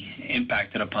be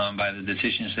impacted upon by the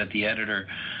decisions that the editor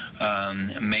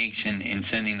makes in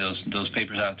sending those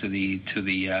papers out to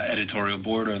the editorial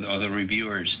board or the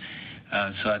reviewers.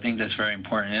 So I think that's very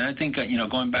important. And I think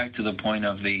going back to the point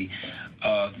of the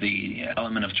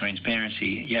element of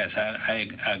transparency, yes, I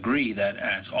agree that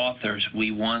as authors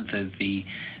we want the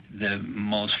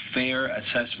most fair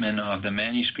assessment of the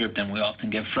manuscript, and we often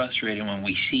get frustrated when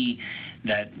we see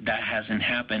that hasn't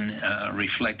happened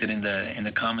reflected in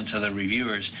the comments of the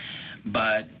reviewers.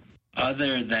 But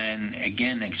other than,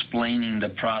 again, explaining the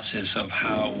process of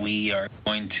how we are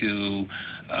going to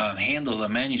handle the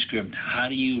manuscript, how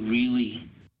do you really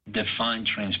define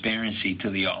transparency to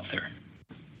the author?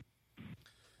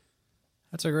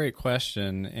 That's a great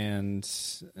question, and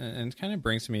kind of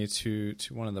brings me to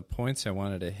one of the points I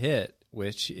wanted to hit,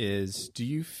 which is, do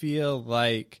you feel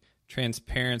like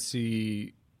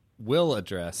transparency will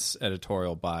address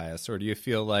editorial bias, or do you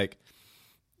feel like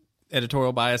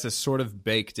editorial bias is sort of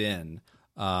baked in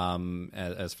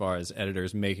as far as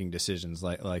editors making decisions,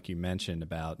 like you mentioned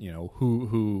about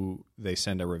who they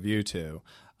send a review to,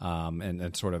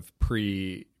 and sort of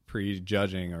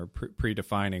prejudging or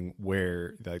predefining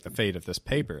where the fate of this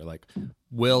paper? Like,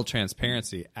 will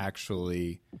transparency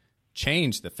actually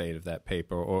change the fate of that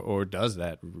paper, or does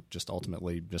that just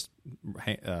ultimately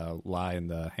lie in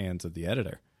the hands of the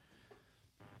editor?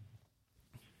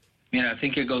 I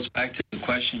think it goes back to the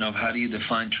question of how do you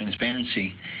define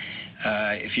transparency.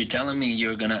 If you're telling me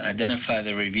you're going to identify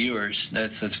the reviewers,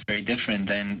 that's very different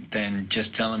than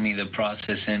just telling me the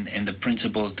process and the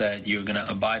principles that you're going to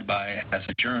abide by as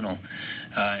a journal.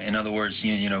 In other words,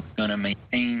 going to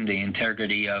maintain the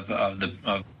integrity of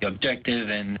the objective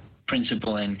and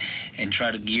principle and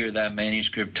try to gear that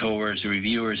manuscript towards the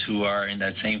reviewers who are in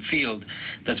that same field.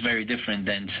 That's very different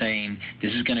than saying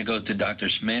this is going to go to Dr.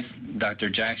 Smith, Dr.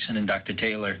 Jackson, and Dr.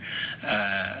 Taylor.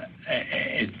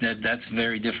 That's a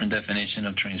very different definition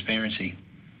of transparency.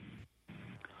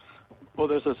 Well,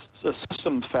 there's a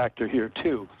systems factor here,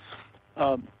 too.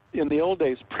 In the old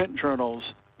days, print journals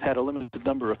had a limited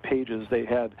number of pages. They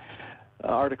had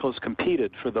articles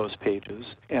competed for those pages,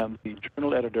 and the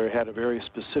journal editor had a very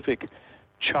specific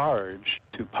charge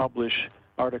to publish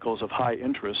articles of high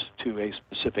interest to a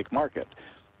specific market.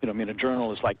 A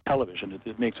journal is like television.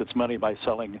 It makes its money by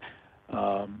selling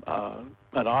an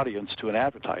audience to an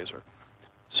advertiser.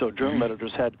 So journal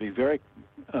editors had to be very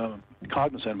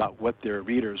cognizant about what their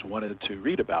readers wanted to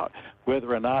read about,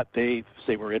 whether or not they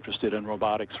were interested in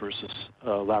robotics versus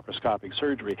laparoscopic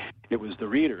surgery. It was the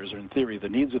readers, or in theory, the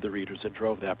needs of the readers that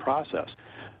drove that process.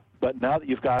 But now that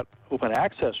you've got open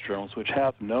access journals, which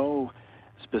have no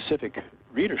specific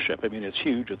readership, it's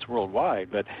huge, it's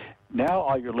worldwide, but now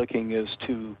all you're looking is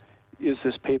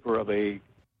this paper of a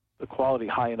quality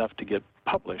high enough to get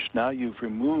published? Now you've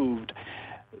removed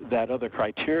that other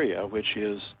criteria, which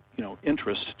is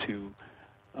interest to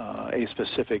a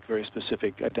specific, very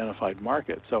specific identified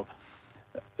market. So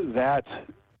that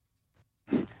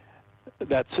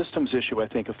systems issue, I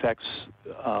think, affects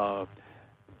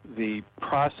the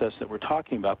process that we're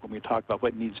talking about when we talk about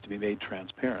what needs to be made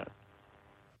transparent. I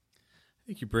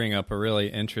think you bring up a really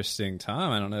interesting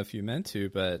time. I don't know if you meant to,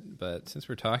 but since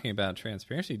we're talking about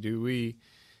transparency, do we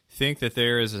think that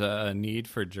there is a need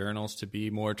for journals to be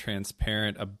more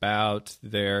transparent about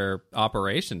their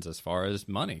operations as far as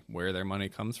money, where their money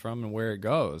comes from and where it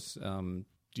goes?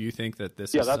 Do you think that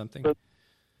this is something?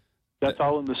 That's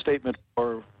all in the statement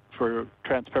for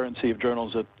transparency of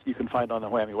journals that you can find on the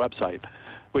WWAMI website,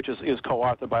 which is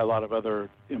co-authored by a lot of other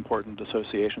important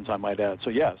associations, I might add. So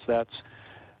yes, that's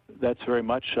very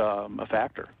much a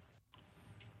factor.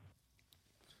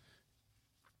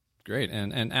 Great.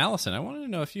 And Allison, I wanted to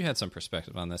know if you had some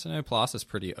perspective on this. I know PLOS is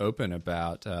pretty open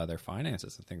about their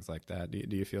finances and things like that.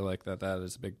 Do you feel like that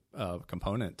is a big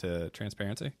component to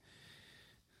transparency?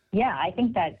 Yeah, I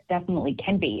think that definitely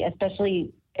can be,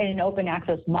 especially in an open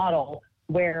access model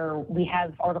where we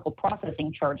have article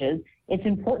processing charges. It's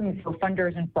important for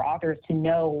funders and for authors to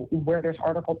know where those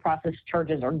article process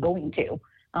charges are going to.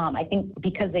 I think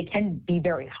because they can be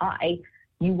very high,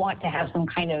 you want to have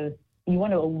you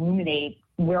want to illuminate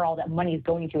where all that money is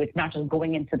going to. It's not just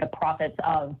going into the profits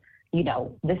of,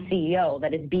 the CEO,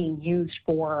 that is being used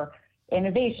for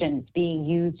innovation. It's being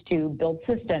used to build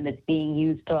systems. It's being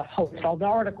used to host all the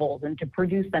articles and to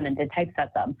produce them and to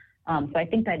typeset them. So I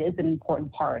think that is an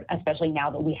important part, especially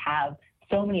now that we have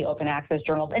so many open access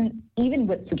journals. And even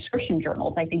with subscription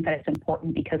journals, I think that it's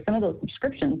important because some of those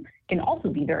subscriptions can also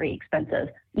be very expensive,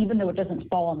 even though it doesn't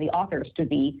fall on the authors to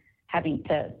be having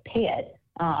to pay it.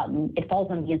 It falls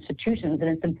on the institutions, and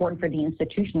it's important for the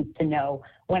institutions to know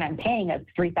when I'm paying a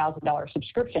 $3,000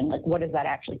 subscription, like what is that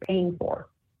actually paying for?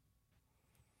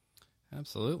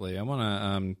 Absolutely. I want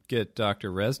to get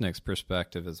Dr. Resnick's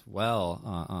perspective as well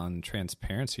on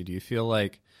transparency. Do you feel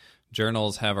like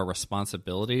journals have a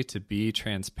responsibility to be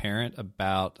transparent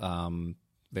about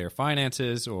their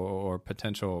finances or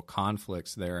potential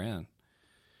conflicts therein?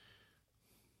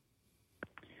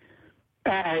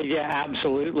 Yeah,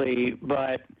 absolutely.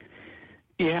 But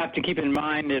you have to keep in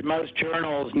mind that most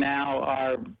journals now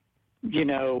are,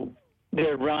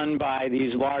 they're run by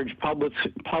these large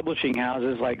publishing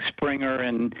houses like Springer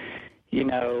and,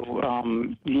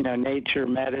 Nature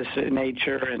Medicine,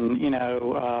 Nature and,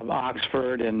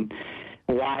 Oxford and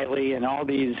Wiley and all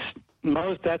these.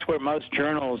 That's where most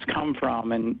journals come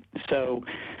from. And so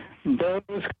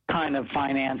those kind of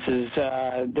finances,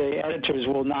 the editors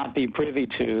will not be privy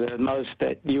to. The most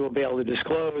that you will be able to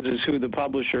disclose is who the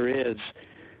publisher is.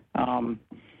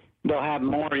 They'll have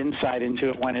more insight into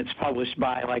it when it's published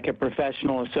by like a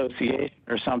professional association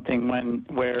or something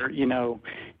where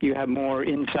you have more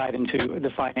insight into the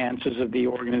finances of the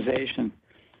organization.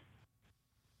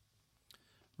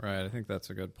 Right. I think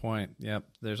that's a good point. Yep.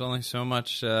 There's only so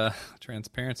much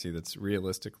transparency that's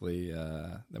realistically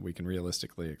that we can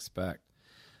realistically expect.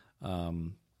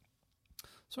 So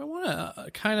I want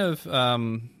to kind of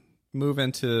move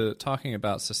into talking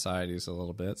about societies a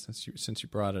little bit since you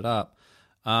brought it up.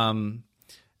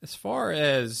 As far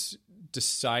as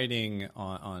deciding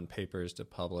on papers to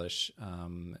publish,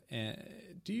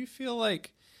 do you feel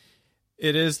like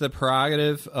it is the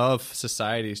prerogative of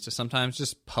societies to sometimes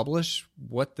just publish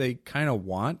what they kind of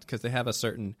want because they have a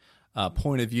certain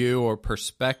point of view or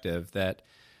perspective that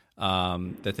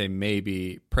that they may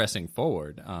be pressing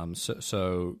forward.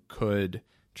 So could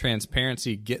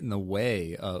transparency get in the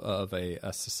way of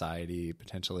a society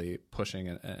potentially pushing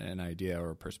an idea or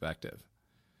a perspective?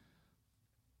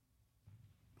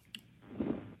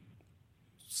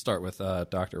 Start with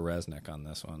Dr. Resnick on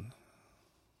this one.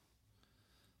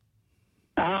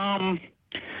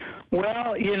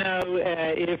 Well,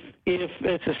 if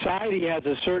a society has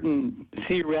a certain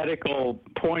theoretical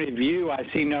point of view, I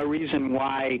see no reason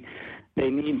why they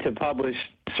need to publish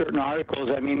certain articles.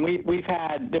 I mean,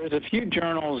 there's a few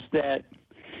journals that,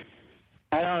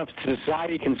 I don't know if it's a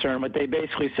society concern, but they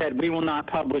basically said we will not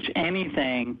publish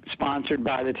anything sponsored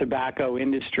by the tobacco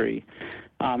industry.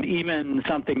 Even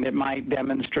something that might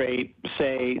demonstrate,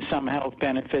 say, some health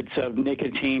benefits of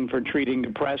nicotine for treating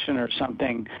depression or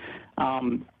something.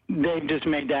 They've just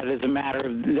made that as a matter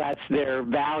of that's their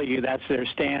value, that's their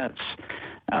stance.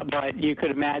 But you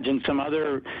could imagine some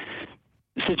other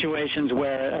situations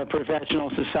where a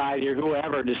professional society or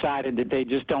whoever decided that they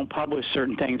just don't publish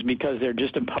certain things because they're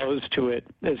just opposed to it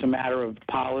as a matter of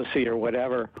policy or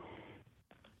whatever.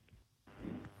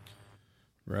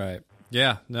 Right.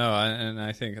 Yeah, no, and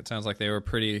I think it sounds like they were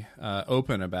pretty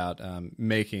open about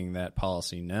making that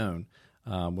policy known,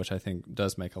 which I think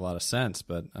does make a lot of sense,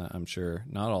 but I'm sure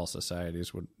not all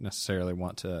societies would necessarily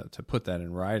want to put that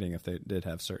in writing if they did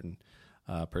have certain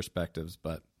perspectives.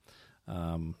 But,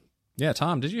 yeah,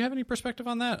 Tom, did you have any perspective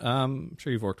on that? I'm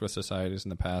sure you've worked with societies in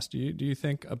the past. Do you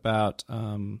think about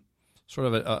sort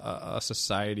of a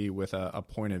society with a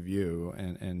point of view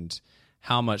and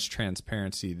how much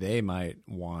transparency they might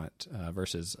want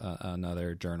versus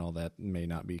another journal that may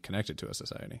not be connected to a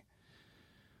society?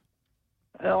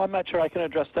 Well, I'm not sure I can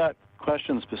address that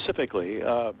question specifically.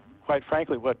 Quite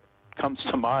frankly, what comes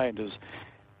to mind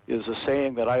is a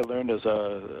saying that I learned as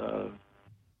a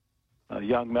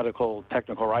young medical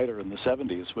technical writer in the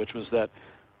 70s, which was that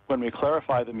when we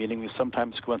clarify the meaning, we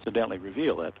sometimes coincidentally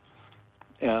reveal it.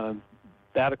 And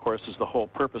that, of course, is the whole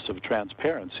purpose of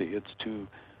transparency. It's to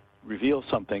reveal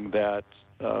something that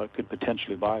could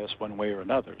potentially bias one way or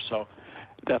another. So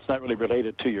that's not really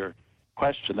related to your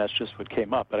question. That's just what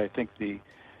came up. But I think the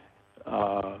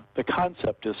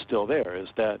concept is still there, is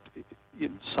that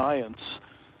in science,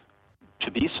 to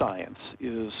be science,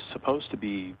 is supposed to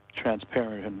be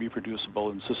transparent and reproducible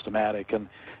and systematic and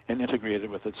integrated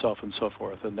with itself and so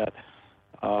forth. And that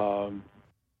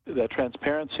that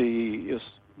transparency is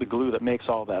the glue that makes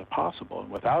all that possible.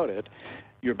 And without it,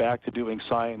 you're back to doing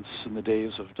science in the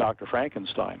days of Dr.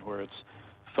 Frankenstein, where it's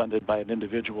funded by an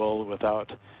individual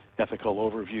without ethical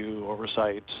overview,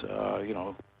 oversight,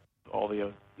 all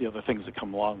the other things that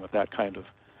come along with that kind of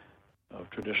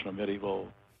traditional medieval,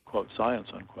 quote, science,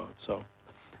 unquote. So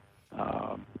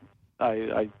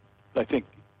I think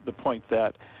the point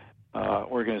that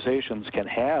organizations can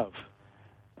have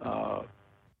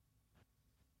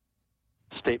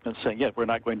statements saying, yeah, we're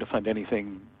not going to fund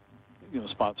anything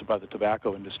sponsored by the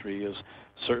tobacco industry is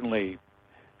certainly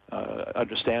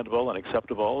understandable and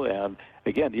acceptable. And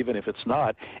again, even if it's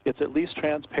not, it's at least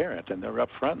transparent, and they're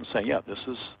upfront and saying, yeah, this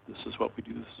is what we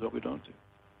do, this is what we don't do.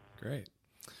 Great.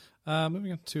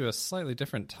 Moving on to a slightly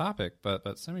different topic,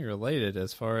 but semi-related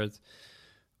as far as,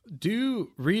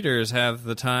 do readers have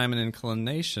the time and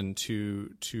inclination to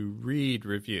read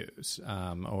reviews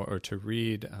or to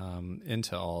read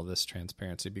into all this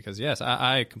transparency? Because, yes,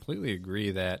 I completely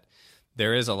agree that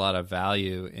there is a lot of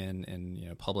value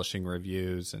in publishing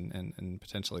reviews and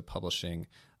potentially publishing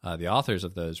the authors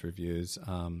of those reviews.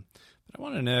 But I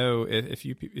want to know if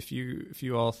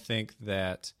you all think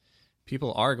that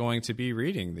people are going to be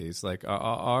reading these. Like,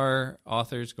 are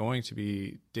authors going to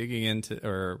be digging into,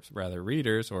 or rather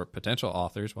readers or potential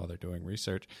authors while they're doing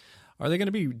research, are they going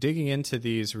to be digging into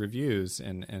these reviews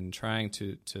and trying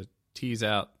to tease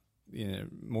out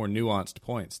more nuanced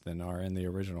points than are in the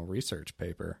original research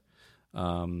paper?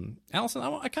 Allison,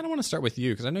 I kind of want to start with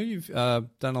you because I know you've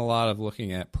done a lot of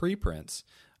looking at preprints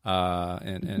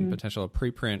and potential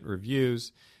preprint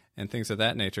reviews and things of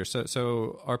that nature.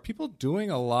 So are people doing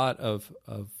a lot of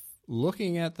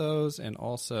looking at those and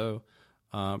also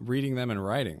reading them and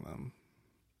writing them?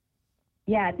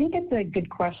 Yeah, I think it's a good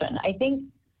question. I think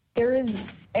there is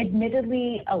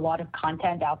admittedly a lot of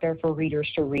content out there for readers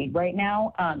to read right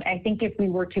now. I think if we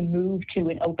were to move to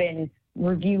an open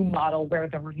review model where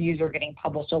the reviews are getting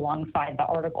published alongside the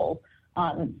articles,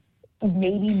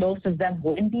 maybe most of them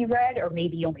wouldn't be read, or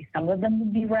maybe only some of them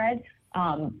would be read.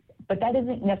 but that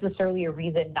isn't necessarily a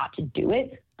reason not to do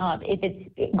it. If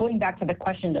it's going back to the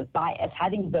question of bias,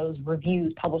 having those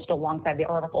reviews published alongside the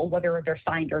article, whether they're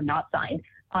signed or not signed,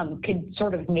 could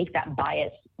sort of make that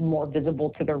bias more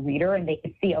visible to the reader, and they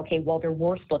could see, okay, well, there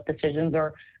were split decisions,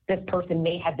 or this person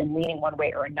may have been leaning one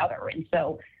way or another. And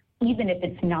so even if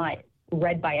it's not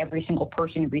read by every single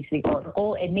person who reads the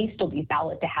article, it may still be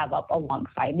valid to have up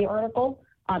alongside the article.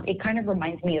 It kind of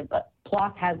reminds me of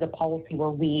PLOS has a policy where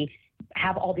we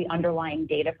have all the underlying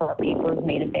data for our papers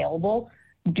made available.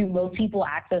 Do most people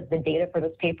access the data for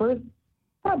those papers?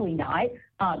 Probably not.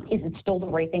 Is it still the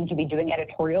right thing to be doing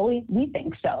editorially? We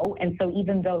think so. And so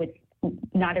even though it's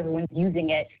not everyone's using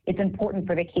it, it's important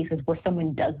for the cases where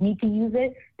someone does need to use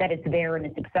it, that it's there and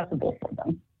it's accessible for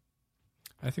them.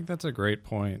 I think that's a great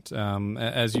point.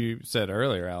 As you said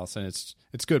earlier, Allison,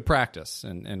 it's good practice.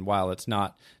 And while it's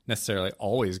not necessarily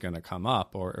always going to come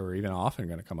up or even often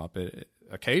going to come up,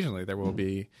 occasionally there will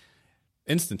be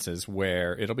instances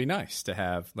where it'll be nice to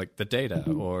have like the data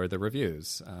or the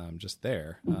reviews just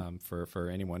there for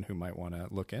anyone who might want to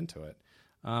look into it.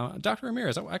 Dr.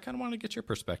 Ramirez, I kind of want to get your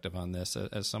perspective on this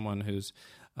as someone who's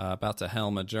about to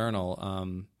helm a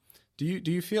journal.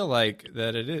 Do you feel like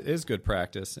that it is good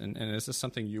practice, and is this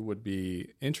something you would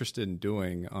be interested in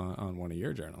doing on one of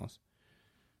your journals?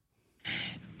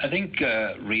 I think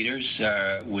readers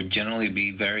would generally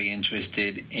be very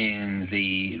interested in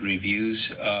the reviews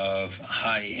of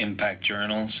high-impact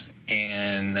journals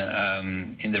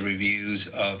and in the reviews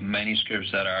of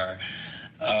manuscripts that are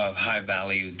of high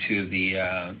value to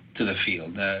the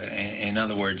field. In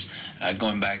other words,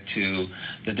 going back to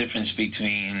the difference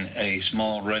between a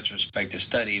small retrospective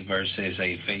study versus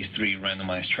a phase 3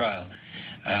 randomized trial.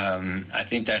 I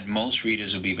think that most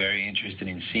readers will be very interested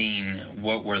in seeing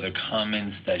what were the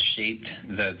comments that shaped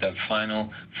the final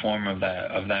form of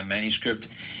that manuscript,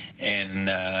 and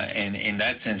in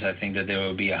that sense, I think that there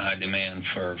will be a high demand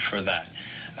for that.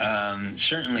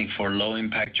 Certainly for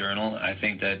low-impact journal, I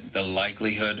think that the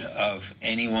likelihood of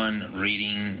anyone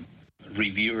reading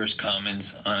reviewers' comments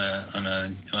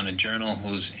on a journal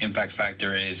whose impact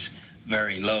factor is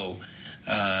very low,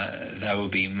 that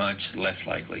would be much less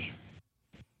likely.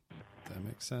 That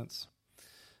makes sense.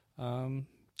 And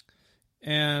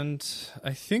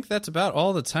I think that's about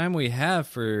all the time we have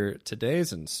for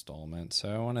today's installment. So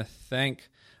I want to thank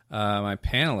my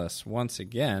panelists once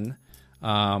again.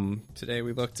 Today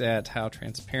we looked at how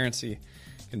transparency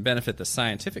can benefit the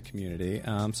scientific community.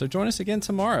 So join us again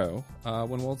tomorrow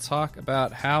when we'll talk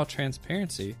about how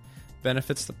transparency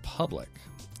benefits the public.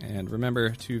 And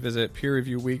remember to visit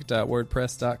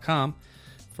peerreviewweek.wordpress.com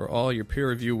for all your Peer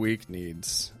Review Week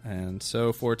needs. And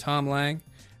so for Tom Lang,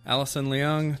 Allison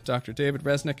Leung, Dr. David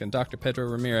Resnick, and Dr. Pedro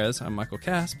Ramirez, I'm Michael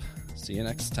Kasp. See you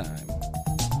next time.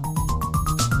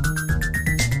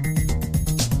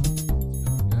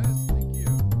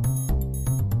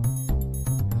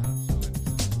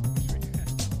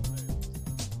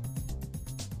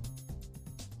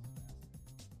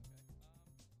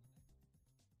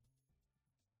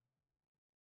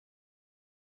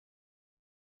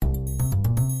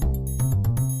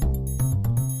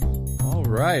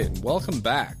 Right, welcome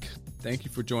back. Thank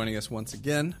you for joining us once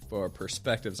again for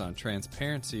Perspectives on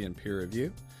Transparency and Peer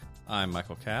Review. I'm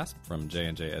Michael Kasp from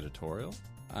J&J Editorial.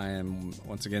 I am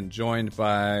once again joined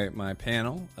by my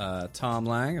panel, Tom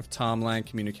Lang of Tom Lang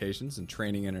Communications and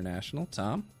Training International.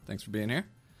 Tom, thanks for being here.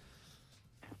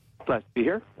 Glad to be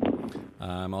here.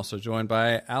 I'm also joined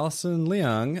by Allison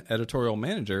Leung, Editorial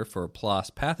Manager for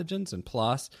PLOS Pathogens and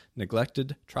PLOS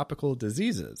Neglected Tropical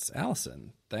Diseases.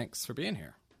 Allison, thanks for being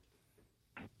here.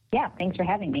 Yeah, thanks for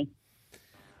having me.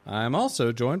 I'm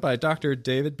also joined by Dr.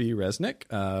 David B. Resnick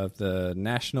of the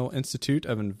National Institute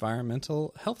of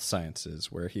Environmental Health Sciences,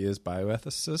 where he is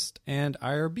bioethicist and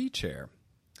IRB chair.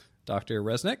 Dr.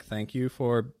 Resnick, thank you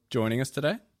for joining us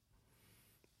today.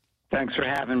 Thanks for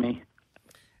having me.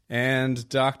 And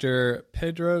Dr.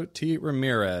 Pedro T.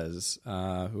 Ramirez,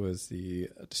 who is the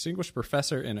Distinguished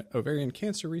Professor in Ovarian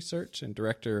Cancer Research and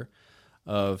Director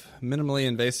of Minimally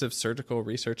Invasive Surgical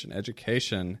Research and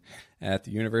Education at the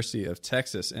University of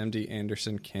Texas MD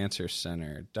Anderson Cancer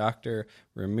Center. Dr.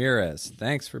 Ramirez,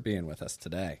 thanks for being with us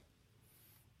today.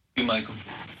 Thank you, Michael.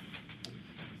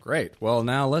 Great. Well,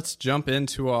 now let's jump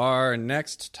into our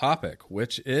next topic,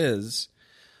 which is,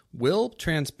 will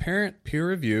transparent peer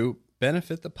review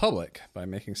benefit the public by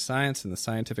making science and the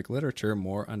scientific literature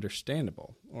more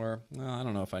understandable? Or, well, I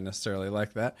don't know if I necessarily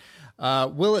like that.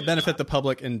 Will it benefit the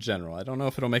public in general? I don't know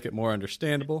if it'll make it more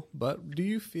understandable, but do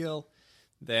you feel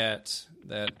that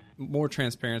more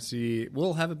transparency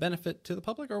will have a benefit to the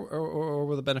public, or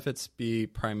will the benefits be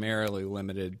primarily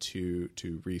limited to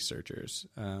researchers?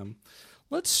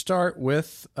 Let's start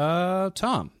with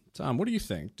Tom. Tom, what do you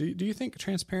think? Do you think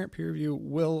transparent peer review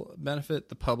will benefit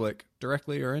the public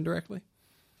directly or indirectly?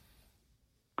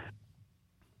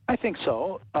 I think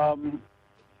so.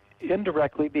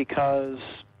 Indirectly, because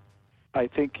I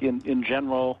think in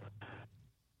general,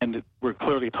 and we're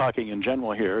clearly talking in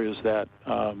general here, is that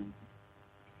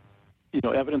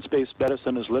evidence-based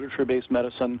medicine is literature-based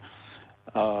medicine.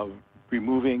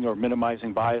 Removing or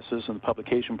minimizing biases in the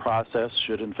publication process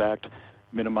should, in fact,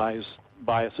 minimize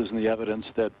biases in the evidence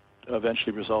that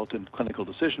eventually result in clinical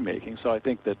decision-making. So I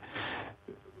think that,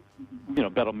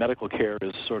 better medical care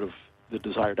is sort of the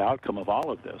desired outcome of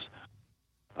all of this.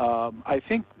 I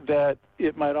think that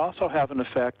it might also have an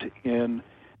effect in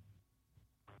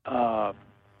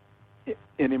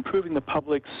improving the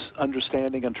public's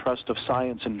understanding and trust of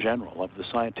science in general, of the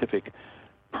scientific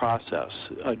process.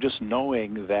 Just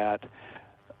knowing that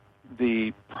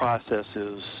the process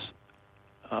is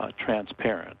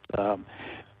transparent.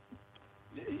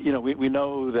 We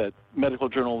know that medical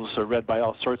journals are read by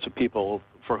all sorts of people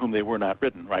for whom they were not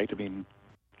written, right? I mean,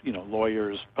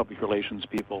 lawyers, public relations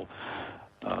people,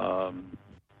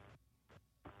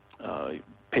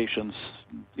 patients,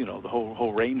 the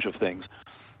whole range of things.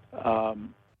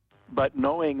 But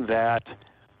knowing that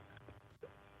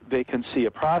they can see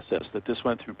a process, that this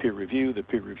went through peer review, the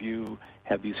peer review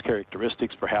had these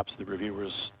characteristics, perhaps the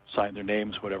reviewers signed their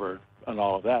names, whatever, and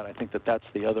all of that. I think that that's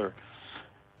the other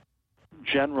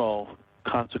general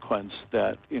consequence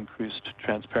that increased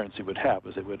transparency would have,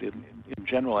 is it would, in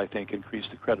general, I think, increase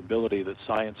the credibility that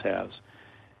science has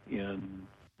in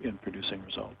producing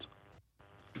results.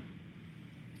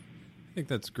 I think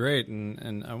that's great,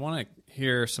 and I want to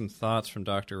hear some thoughts from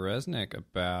Dr. Resnick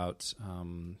about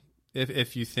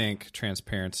if you think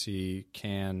transparency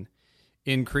can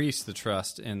increase the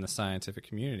trust in the scientific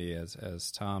community,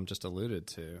 as Tom just alluded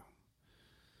to.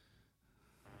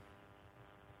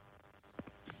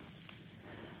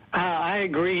 I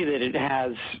agree that it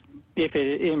has, if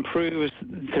it improves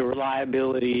the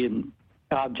reliability and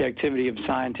objectivity of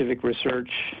scientific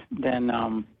research, then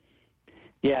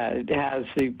it has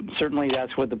certainly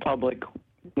that's what the public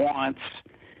wants,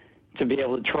 to be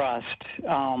able to trust.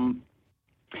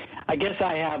 I guess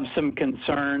I have some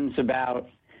concerns about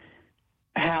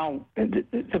how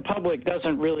the public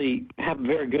doesn't really have a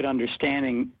very good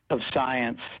understanding of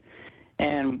science,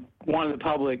 and one of the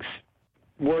public's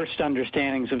worst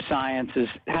understandings of science is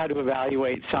how to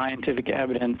evaluate scientific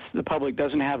evidence. The public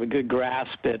doesn't have a good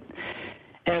grasp that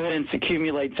evidence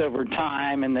accumulates over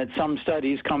time, and that some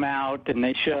studies come out and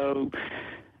they show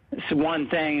one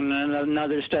thing, and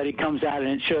another study comes out and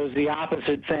it shows the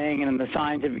opposite thing, and the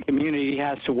scientific community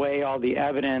has to weigh all the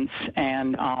evidence.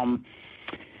 And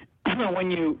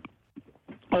when you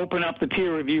open up the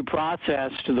peer review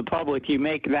process to the public, you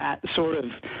make that sort of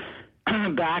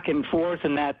back and forth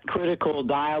and that critical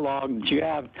dialogue that you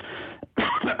have,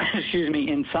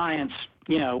 in science,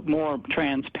 more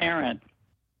transparent,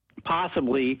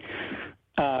 possibly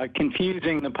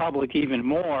confusing the public even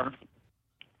more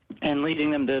and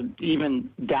leading them to even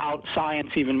doubt science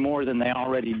even more than they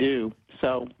already do.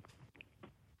 So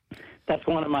that's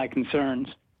one of my concerns.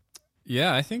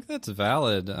 Yeah, I think that's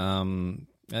valid.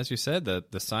 As you said,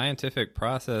 the scientific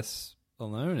process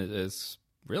alone is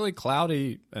really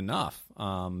cloudy enough.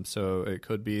 So it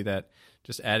could be that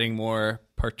just adding more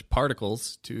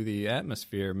particles to the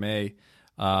atmosphere may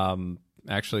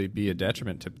actually be a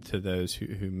detriment to those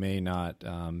who may not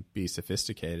be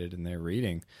sophisticated in their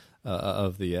reading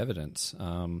of the evidence.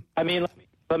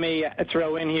 Let me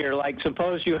throw in here,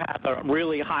 suppose you have a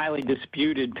really highly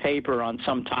disputed paper on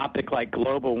some topic like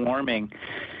global warming,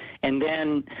 and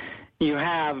then you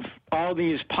have all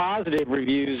these positive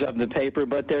reviews of the paper,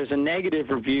 but there's a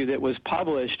negative review that was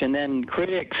published, and then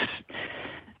critics,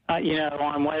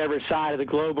 on whatever side of the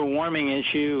global warming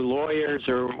issue, lawyers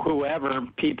or whoever,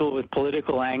 people with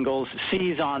political angles,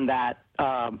 seize on that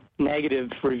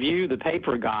negative review the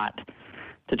paper got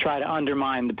to try to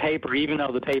undermine the paper, even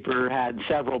though the paper had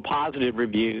several positive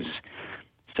reviews.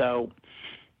 So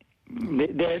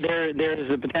there is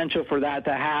a potential for that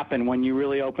to happen when you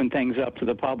really open things up to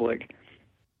the public.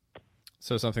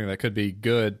 So something that could be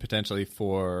good potentially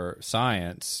for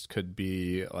science could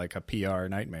be like a PR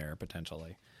nightmare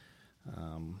potentially.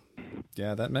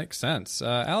 That makes sense.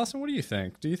 Allison, what do you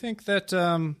think? Do you think that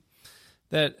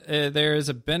there is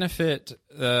a benefit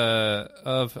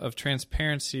of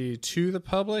transparency to the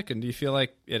public, and do you feel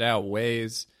like it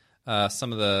outweighs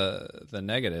some of the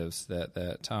negatives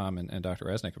that Tom and Dr.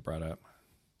 Resnick have brought up?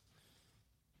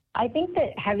 I think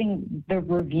that having the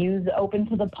reviews open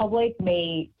to the public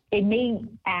may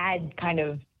add kind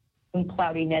of some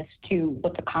cloudiness to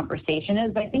what the conversation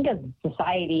is. But I think as a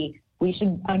society, we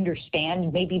should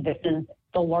understand, maybe this is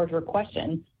the larger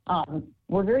question.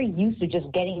 We're very used to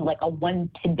just getting like a one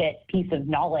tidbit piece of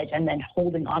knowledge and then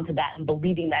holding on to that and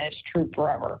believing that it's true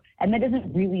forever. And that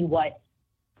isn't really what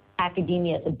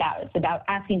academia is about. It's about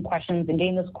asking questions and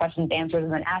getting those questions answered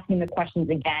and then asking the questions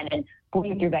again and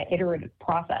going through that iterative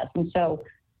process. And so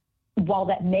while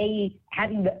that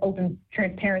having the open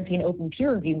transparency and open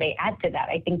peer review may add to that,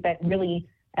 I think that really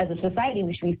as a society,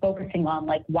 we should be focusing on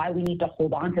like why we need to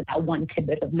hold on to that one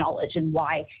tidbit of knowledge and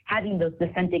why having those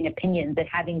dissenting opinions and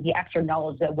having the extra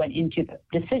knowledge that went into the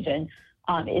decision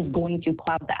is going to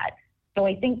cloud that. So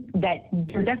I think that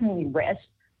there are definitely risks.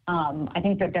 I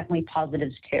think there are definitely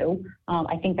positives too.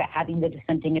 I think that having the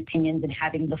dissenting opinions and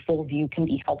having the full view can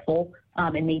be helpful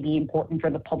and may be important for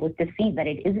the public to see that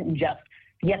it isn't just,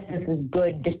 yes, this is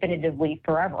good definitively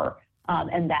forever,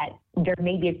 and that there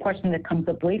may be a question that comes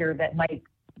up later that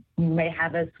may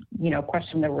have us,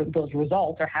 question those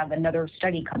results or have another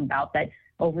study come about that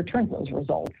overturns those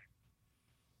results.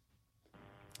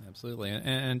 Absolutely.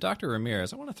 And Dr.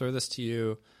 Ramirez, I want to throw this to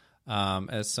you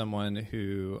as someone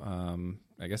who,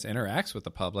 I guess, interacts with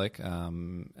the public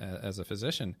as a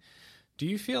physician. Do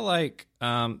you feel like,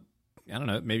 I don't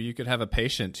know, maybe you could have a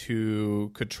patient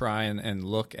who could try and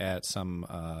look at some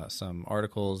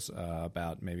articles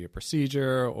about maybe a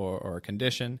procedure or a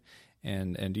condition,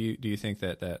 and do you think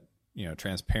that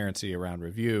transparency around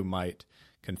review might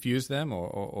confuse them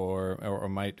or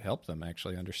might help them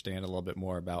actually understand a little bit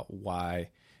more about why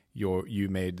you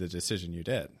made the decision you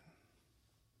did?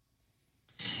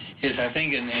 Yes, I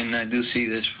think, and I do see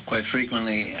this quite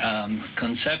frequently,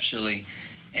 conceptually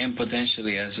and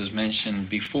potentially, as was mentioned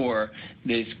before,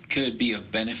 this could be of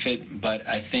benefit, but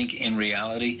I think in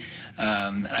reality,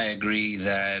 I agree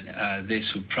that this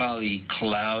would probably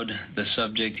cloud the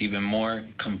subject even more,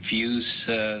 confuse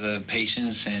the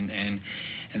patients and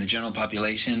the general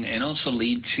population, and also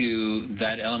lead to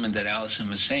that element that Allison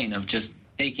was saying of just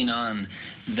taking on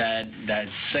that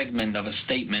segment of a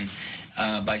statement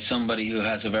by somebody who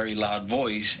has a very loud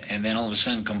voice, and then all of a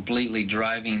sudden completely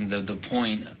driving the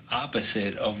point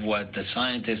opposite of what the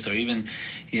scientist or even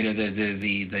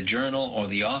the journal or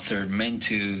the author meant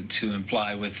to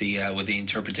imply with the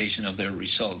interpretation of their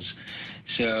results.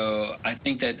 So I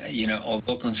think that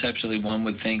although conceptually one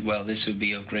would think, well, this would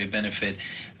be of great benefit,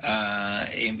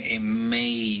 it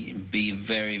may be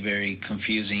very, very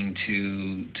confusing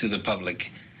to the public.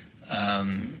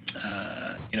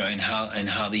 And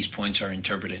how these points are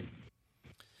interpreted.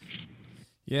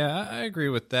 Yeah, I agree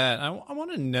with that. I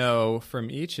want to know from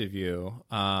each of you.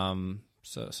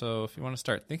 So if you want to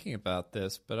start thinking about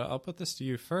this, but I'll put this to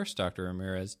you first, Dr.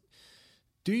 Ramirez.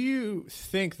 Do you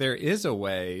think there is a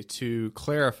way to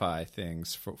clarify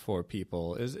things for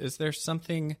people? Is there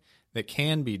something that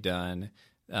can be done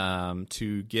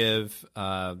to give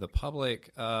the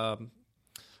public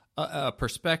a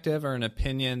perspective or an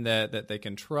opinion that they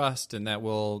can trust and that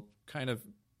will kind of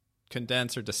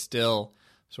condense or distill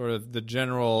sort of the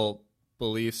general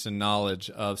beliefs and knowledge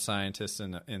of scientists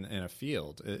in a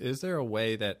field? Is there a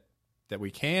way that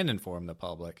we can inform the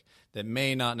public that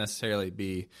may not necessarily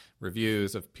be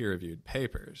reviews of peer-reviewed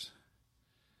papers?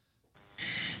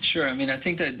 Sure. I mean, I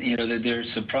think that, that there's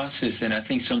a process, and I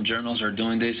think some journals are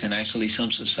doing this, and actually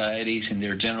some societies in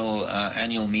their general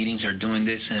annual meetings are doing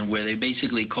this, and where they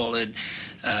basically call it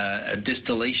a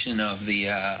distillation of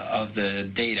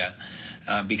the data.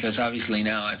 Because obviously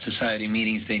now at society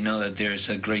meetings, they know that there's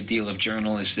a great deal of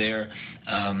journalists there,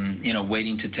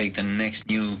 waiting to take the next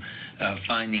new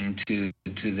finding to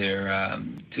their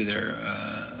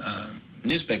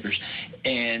newspapers,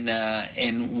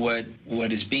 and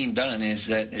what is being done is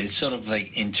that it's sort of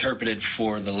like interpreted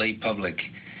for the lay public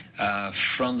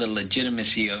from the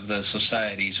legitimacy of the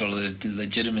societies or the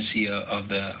legitimacy of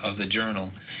the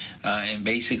journal, and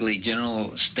basically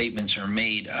general statements are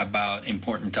made about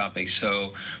important topics.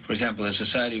 So, for example, the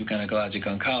Society of Gynecologic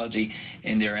Oncology,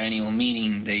 in their annual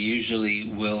meeting, they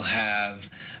usually will have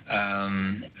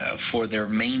for their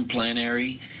main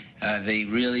plenary. They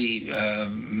really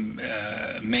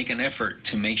make an effort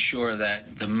to make sure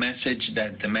that the message,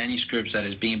 that the manuscripts that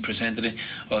is being presented,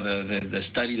 or the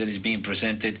study that is being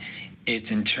presented, it's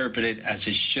interpreted as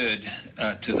it should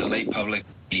to the lay public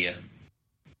media.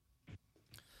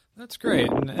 That's great,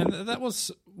 and that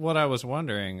was what I was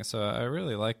wondering, so I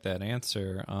really like that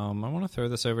answer. I want to throw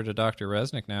this over to Dr.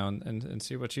 Resnick now and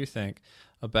see what you think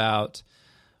about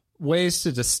ways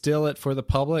to distill it for the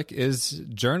public. Is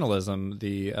journalism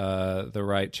the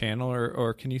right channel,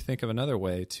 or can you think of another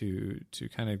way to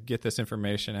kind of get this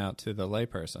information out to the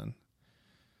layperson?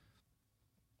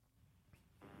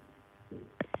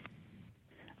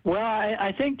 Well,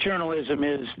 I think journalism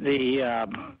is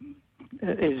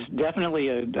is definitely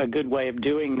a good way of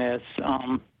doing this.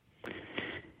 I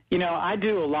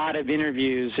do a lot of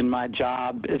interviews in my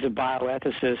job as a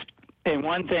bioethicist, and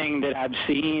one thing that I've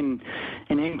seen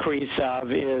an increase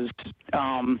of is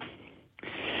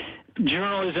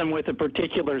journalism with a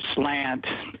particular slant.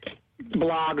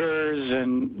 Bloggers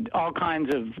and all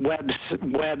kinds of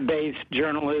web-based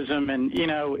journalism, and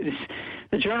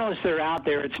the journalists that are out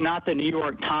there. It's not the New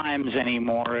York Times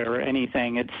anymore or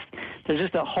anything. There's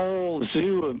just a whole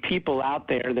zoo of people out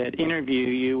there that interview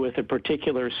you with a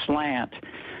particular slant.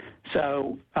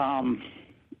 So, I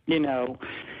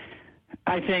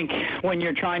think when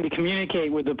you're trying to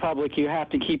communicate with the public, you have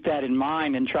to keep that in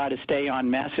mind and try to stay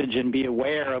on message and be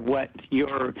aware of what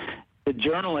the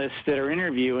journalists that are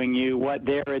interviewing you, what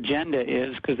their agenda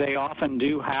is, because they often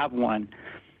do have one.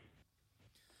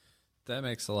 That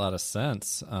makes a lot of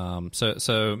sense.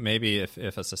 So maybe if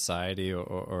a society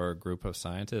or a group of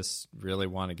scientists really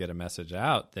want to get a message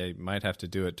out, they might have to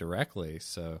do it directly.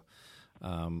 So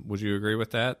would you agree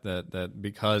with that? That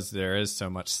because there is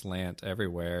so much slant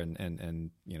everywhere,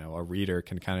 and a reader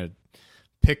can kind of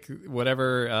pick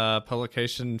whatever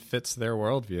publication fits their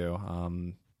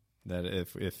worldview. That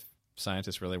if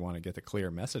scientists really want to get the clear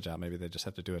message out, maybe they just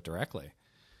have to do it directly.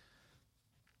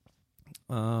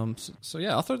 So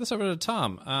yeah, I'll throw this over to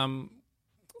Tom.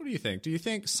 What do you think? Do you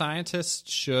think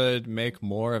scientists should make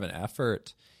more of an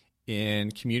effort in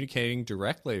communicating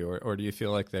directly, or do you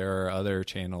feel like there are other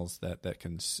channels that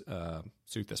can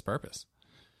suit this purpose?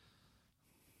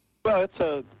 Well, it's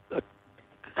a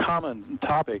common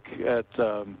topic at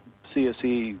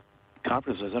CSE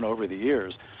conferences and over the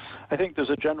years. I think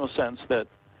there's a general sense that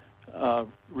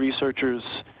researchers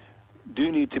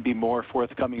do need to be more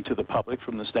forthcoming to the public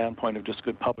from the standpoint of just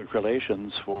good public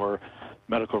relations for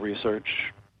medical research,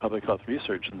 public health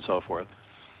research, and so forth.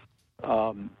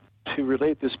 To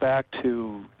relate this back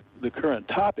to the current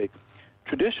topic,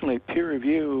 traditionally peer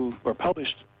review or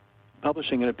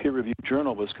publishing in a peer-reviewed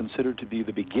journal was considered to be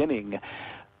the beginning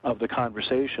of the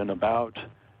conversation about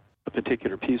a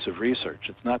particular piece of research.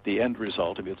 It's not the end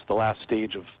result. I mean, it's the last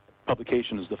stage of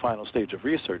publication is the final stage of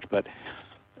research, but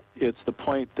it's the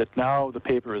point that now the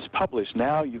paper is published.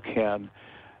 Now you can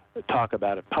talk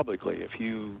about it publicly. If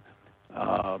you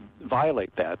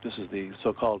violate that, this is the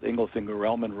so-called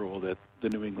Ingelfinger-Rellman rule that the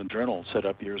New England Journal set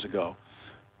up years ago,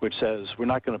 which says we're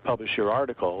not going to publish your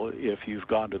article if you've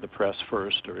gone to the press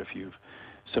first or if you've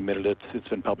submitted it, it's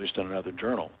been published in another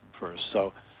journal first.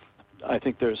 So I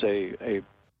think there's a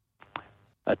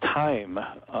time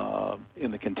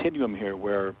in the continuum here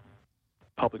where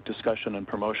public discussion and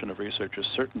promotion of research is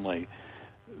certainly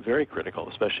very critical,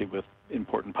 especially with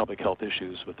important public health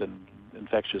issues within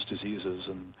infectious diseases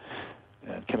and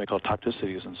chemical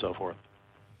toxicities and so forth.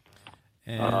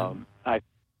 And I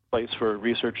place for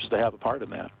researchers to have a part in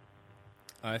that.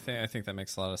 I think that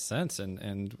makes a lot of sense,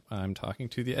 and I'm talking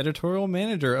to the editorial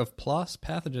manager of PLOS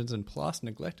Pathogens and PLOS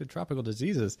Neglected Tropical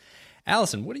Diseases.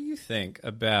 Allison, what do you think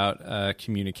about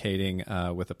communicating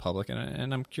with the public?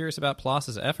 And I'm curious about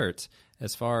PLOS's efforts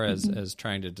as far as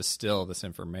trying to distill this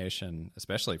information,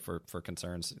 especially for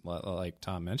concerns like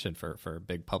Tom mentioned, for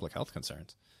big public health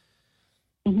concerns.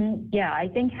 Mm-hmm. Yeah, I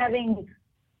think having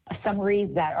summaries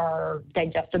that are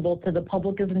digestible to the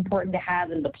public is important to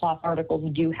have. In the PLOS articles, we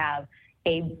do have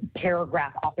a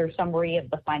paragraph author summary of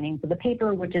the findings of the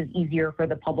paper, which is easier for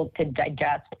the public to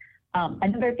digest.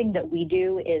 Another thing that we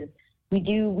do is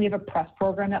we have a press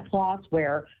program at PLOS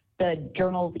where the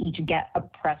journals each get a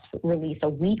press release a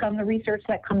week on the research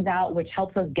that comes out, which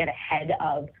helps us get ahead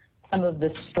of some of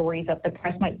the stories that the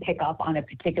press might pick up on a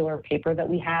particular paper that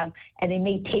we have, and they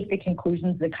may take the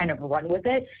conclusions and kind of run with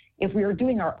it. If we are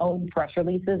doing our own press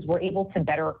releases, we're able to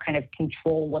better kind of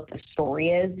control what the story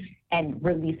is and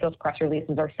release those press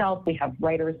releases ourselves. We have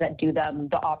writers that do them.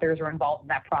 The authors are involved in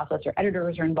that process, or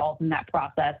editors are involved in that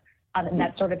process, and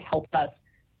that sort of helps us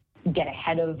get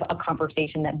ahead of a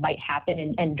conversation that might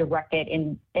happen and direct it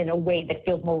in a way that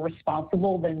feels more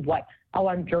responsible than what a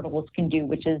lot of journalists can do,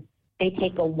 which is they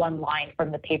take a one line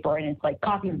from the paper and it's like,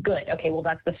 copy's good. Okay, well,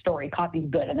 that's the story. Copy's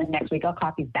good. And then next week, oh,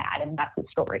 copy's bad. And that's the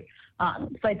story. So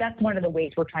that's one of the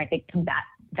ways we're trying to combat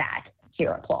that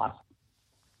here at PLOS. I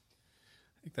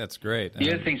think that's great.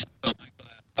 The other thing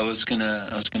I was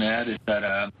gonna add is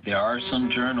that there are some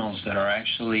journals that are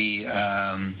actually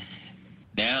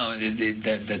now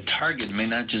the target may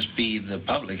not just be the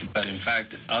public, but in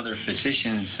fact other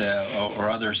physicians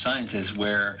or other scientists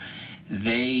where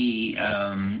they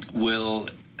will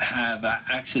have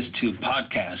access to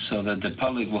podcasts, so that the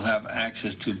public will have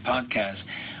access to podcasts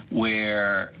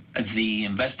where the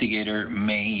investigator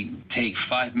may take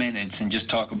 5 minutes and just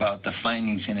talk about the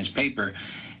findings in his paper.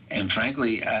 And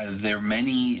frankly, there are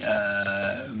many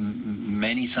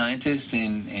scientists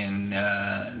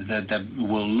that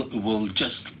will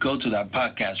just go to that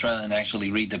podcast rather than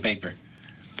actually read the paper.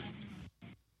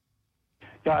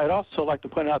 Yeah, I'd also like to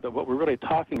point out that what we're really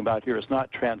talking about here is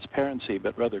not transparency,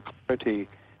 but rather clarity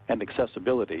and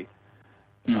accessibility.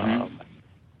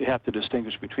 You have to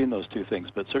distinguish between those two things,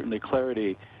 but certainly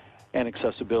clarity and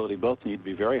accessibility both need to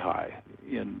be very high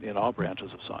in all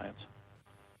branches of science.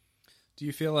 Do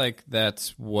you feel like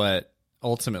that's what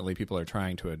ultimately people are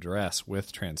trying to address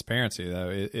with transparency, though?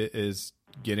 Is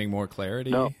getting more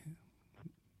clarity? No.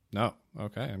 No.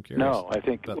 Okay, I'm curious. No, I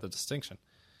think about the distinction.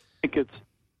 I think it's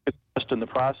just in the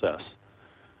process,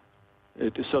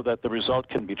 so that the result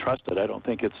can be trusted. I don't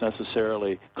think it's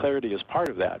necessarily clarity is part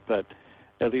of that, but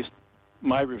at least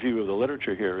my review of the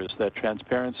literature here is that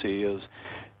transparency is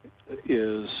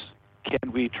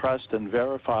can we trust and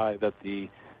verify that the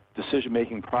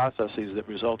decision-making processes that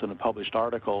result in a published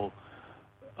article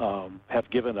have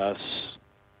given us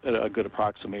a good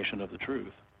approximation of the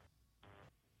truth.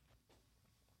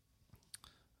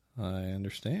 I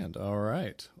understand. All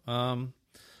right.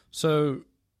 So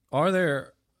are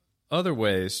there other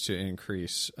ways to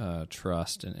increase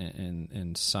trust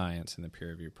in science in the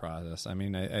peer review process? I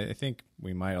mean, I think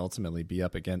we might ultimately be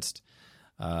up against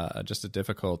just a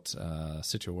difficult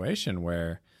situation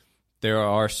where there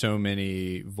are so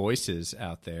many voices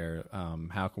out there.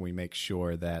 How can we make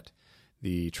sure that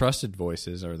the trusted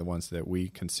voices, or the ones that we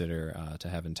consider to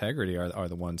have integrity, are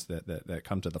the ones that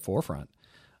come to the forefront?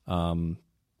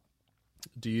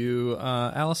 Do you,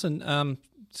 Allison,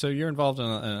 so you're involved in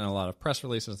a lot of press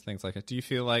releases and things like that. Do you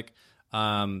feel like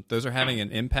those are having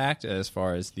an impact as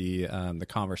far as the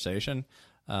conversation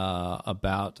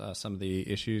about some of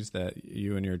the issues that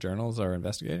you and your journals are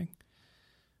investigating?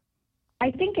 I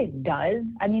think it does.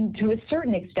 I mean, to a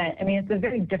certain extent. I mean, it's a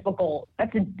very difficult,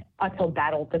 that's an uphill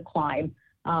battle to climb.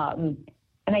 And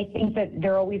I think that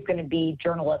there are always going to be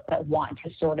journalists that want to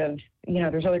sort of,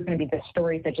 there's always going to be the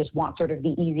stories that just want sort of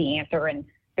the easy answer. And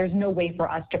there's no way for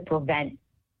us to prevent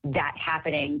that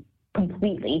happening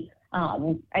completely.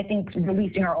 I think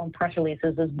releasing our own press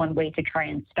releases is one way to try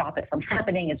and stop it from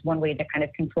happening. It's one way to kind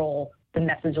of control the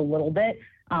message a little bit.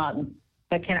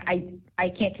 But I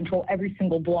can't control every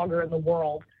single blogger in the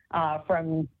world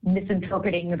from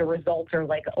misinterpreting the results or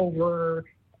like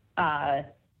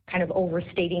kind of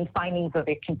overstating findings of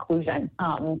a conclusion.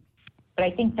 But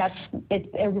I think it's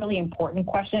a really important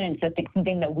question, and it's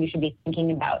something that we should be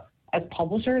thinking about as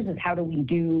publishers: is how do we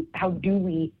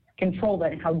control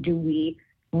that, and how do we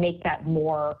make that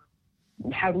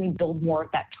how do we build more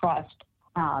of that trust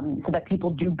so that people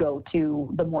do go to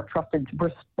the more trusted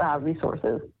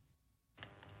resources?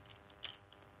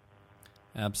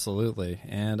 Absolutely.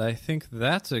 And I think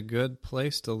that's a good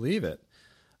place to leave it.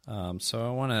 So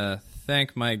I want to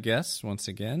thank my guests once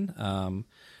again.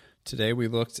 Today we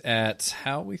looked at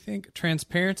how we think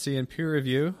transparency and peer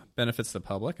review benefits the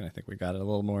public, and I think we got it a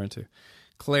little more into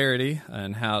clarity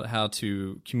and how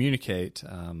to communicate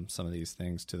some of these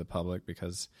things to the public,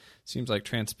 because it seems like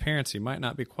transparency might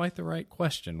not be quite the right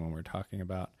question when we're talking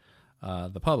about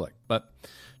the public. But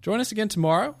join us again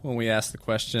tomorrow when we ask the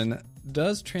question,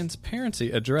 does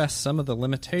transparency address some of the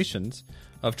limitations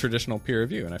of traditional peer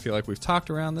review? And I feel like we've talked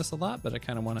around this a lot, but I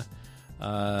kind of want to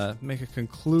make a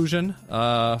conclusion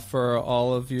for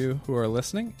all of you who are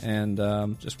listening, and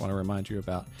just want to remind you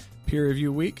about Peer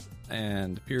Review Week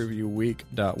and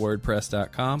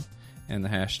peerreviewweek.wordpress.com and the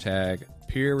hashtag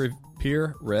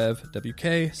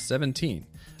PeerRevWK17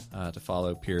 to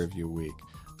follow Peer Review Week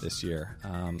this year.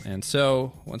 And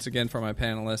so, once again, for my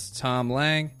panelists, Tom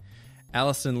Lang,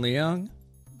 Allison Leung,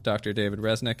 Dr. David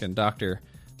Resnick, and Dr.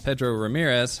 Pedro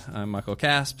Ramirez, I'm Michael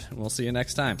Casp, and we'll see you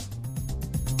next time.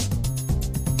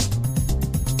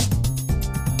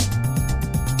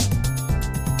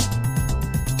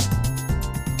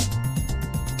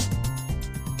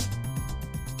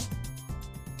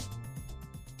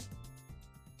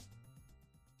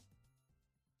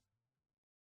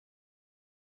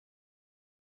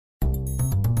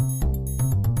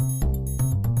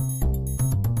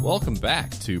 Welcome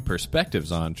back to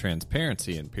Perspectives on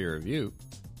Transparency and Peer Review.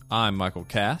 I'm Michael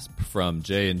Casp from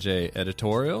J&J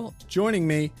Editorial. Joining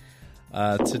me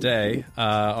today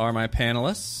are my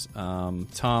panelists,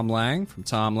 Tom Lang from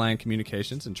Tom Lang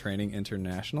Communications and Training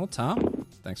International. Tom,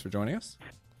 thanks for joining us.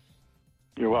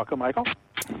 You're welcome, Michael.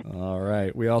 All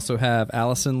right. We also have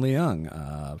Allison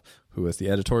Leung, who is the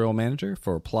editorial manager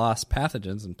for PLOS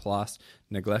Pathogens and PLOS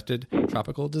Neglected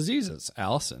Tropical Diseases.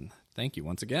 Allison, thank you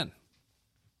once again.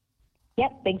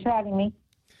 Yep, thanks for having me.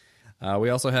 We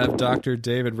also have Dr.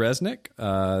 David Resnick,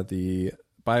 the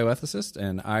bioethicist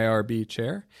and IRB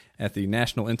chair at the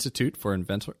National Institute for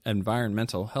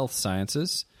Environmental Health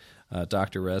Sciences.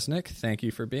 Dr. Resnick, thank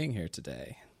you for being here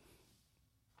today.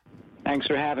 Thanks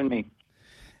for having me.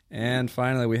 And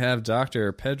finally, we have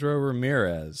Dr. Pedro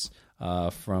Ramirez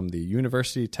from the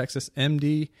University of Texas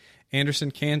MD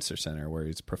Anderson Cancer Center, where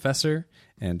he's professor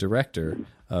and director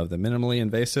of the Minimally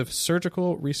Invasive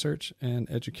Surgical Research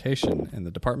and Education in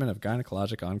the Department of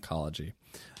Gynecologic Oncology.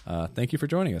 Thank you for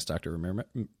joining us, Dr.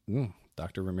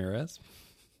 Ramirez.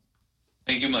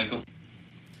 Thank you, Michael.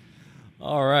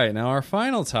 All right. Now, our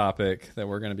final topic that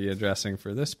we're going to be addressing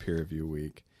for this peer review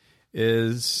week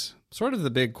is sort of the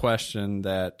big question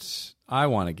that I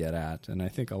want to get at, and I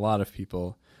think a lot of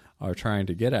people are trying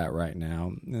to get at right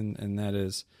now, and that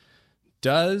is,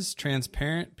 does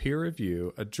transparent peer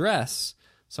review address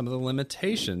some of the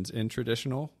limitations in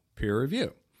traditional peer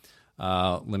review?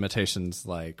 Limitations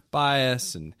like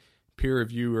bias and peer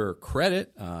reviewer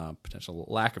credit, potential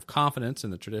lack of confidence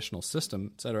in the traditional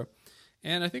system, etc.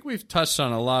 And I think we've touched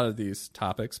on a lot of these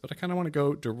topics, but I kind of want to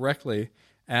go directly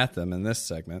at them in this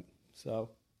segment. So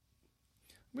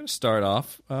I'm going to start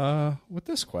off with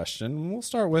this question. We'll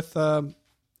start with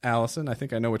Allison. I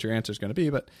think I know what your answer is going to be,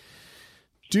 but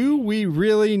do we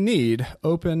really need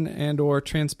open and or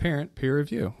transparent peer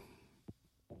review?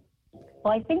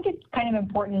 Well, I think it's kind of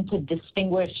important to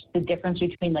distinguish the difference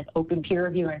between like open peer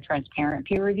review and transparent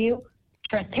peer review.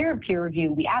 Transparent peer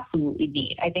review, we absolutely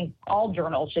need. I think all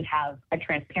journals should have a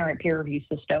transparent peer review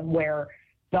system where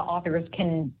the authors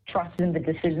can trust in the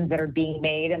decisions that are being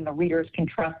made and the readers can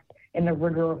trust in the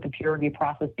rigor of the peer review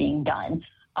process being done.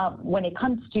 When it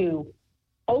comes to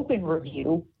open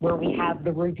review, where we have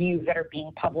the reviews that are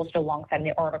being published alongside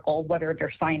the article, whether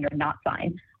they're signed or not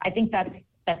signed, I think that's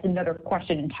another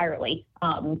question entirely.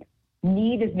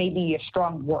 Need is maybe a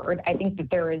strong word. I think that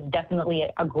there is definitely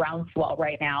a groundswell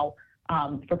right now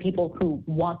for people who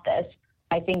want this.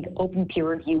 I think open peer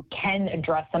review can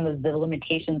address some of the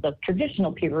limitations of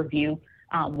traditional peer review,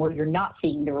 where you're not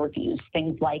seeing the reviews,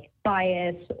 things like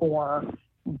bias or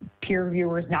peer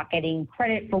reviewers not getting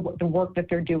credit for the work that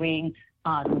they're doing.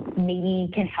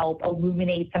 Maybe can help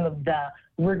illuminate some of the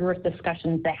rigorous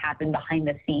discussions that happen behind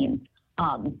the scenes.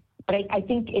 But I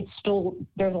think it's an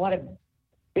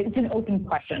open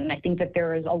question. And I think that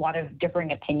there is a lot of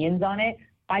differing opinions on it.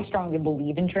 I strongly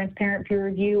believe in transparent peer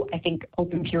review. I think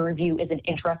open peer review is an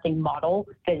interesting model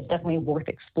that is definitely worth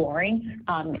exploring,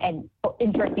 and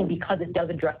interesting because it does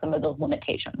address some of those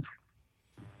limitations.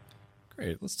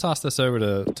 Great. Let's toss this over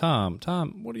to Tom.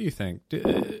 Tom, what do you think?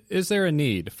 Is there a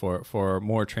need for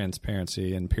more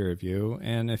transparency in peer review?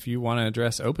 And if you want to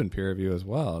address open peer review as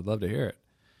well, I'd love to hear it.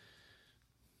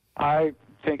 I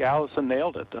think Allison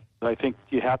nailed it. I think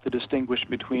you have to distinguish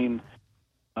between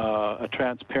a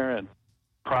transparent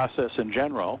process in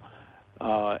general,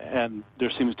 and there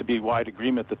seems to be wide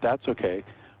agreement that that's okay.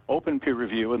 Open peer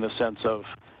review in the sense of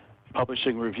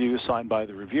publishing reviews signed by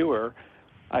the reviewer,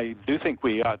 I do think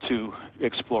we ought to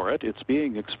explore it. It's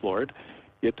being explored.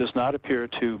 It does not appear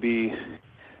to be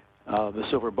the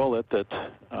silver bullet that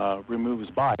removes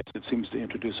bias. It seems to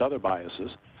introduce other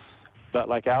biases. But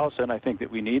like Allison, I think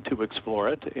that we need to explore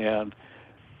it and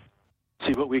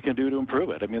see what we can do to improve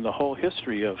it. I mean, the whole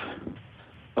history of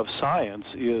science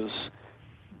is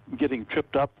getting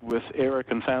tripped up with error,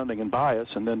 confounding, and bias,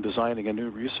 and then designing a new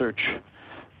research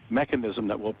mechanism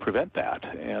that will prevent that.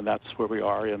 And that's where we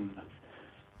are in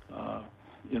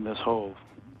this whole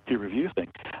peer review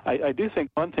thing. I do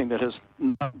think one thing that has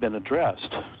not been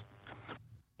addressed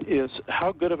is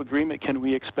how good of agreement can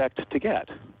we expect to get?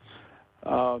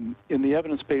 In the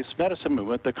evidence-based medicine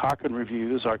movement, the Cochrane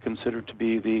reviews are considered to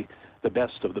be the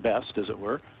best of the best, as it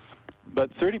were.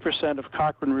 But 30% of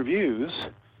Cochrane reviews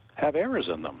have errors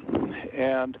in them.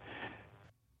 And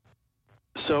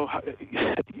so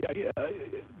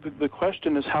the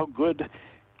question is, how good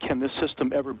can this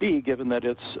system ever be, given that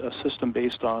it's a system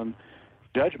based on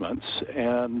judgments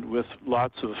and with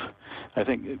lots of, I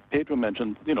think Pedro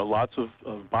mentioned, lots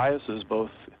of biases,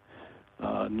 both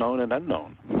known and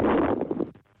unknown.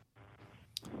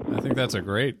 I think that's a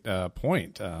great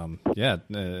point. And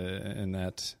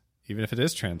that even if it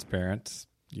is transparent,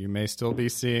 you may still be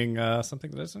seeing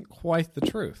something that isn't quite the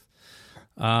truth.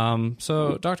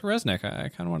 So, Dr. Resnick, I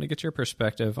kind of want to get your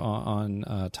perspective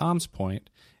on Tom's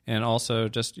point, and also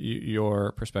just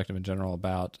your perspective in general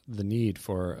about the need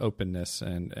for openness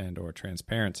and or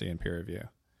transparency in peer review.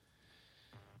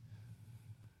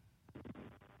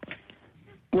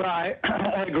 Well, I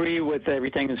agree with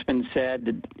everything that's been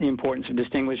said, the importance of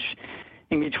distinguish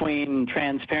between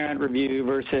transparent review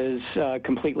versus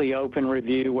completely open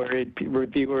review, where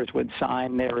reviewers would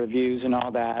sign their reviews and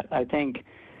all that. I think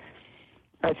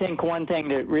one thing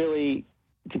that really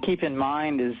to keep in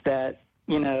mind is that,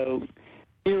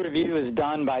 peer review is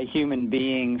done by human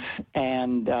beings,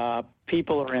 and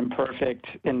people are imperfect,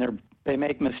 and they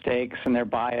make mistakes, and they're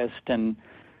biased, and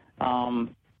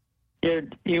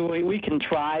we can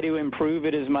try to improve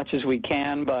it as much as we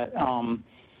can, but I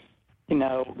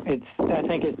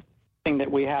think it's something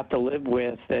that we have to live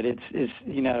with. That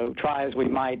it's try as we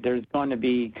might, there's going to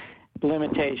be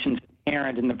limitations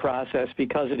inherent in the process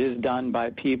because it is done by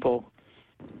people.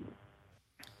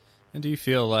 And do you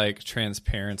feel like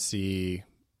transparency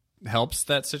helps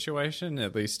that situation,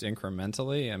 at least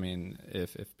incrementally? I mean,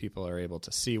 if people are able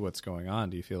to see what's going on,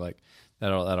 do you feel like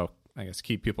that'll I guess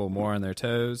keep people more on their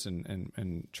toes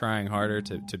and trying harder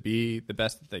to be the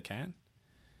best that they can?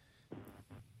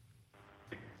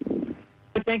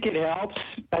 I think it helps.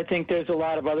 I think there's a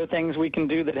lot of other things we can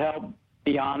do that help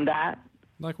beyond that.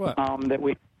 Like what? That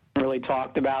we really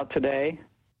talked about today.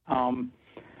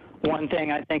 One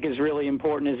thing I think is really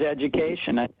important is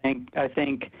education. I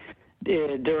think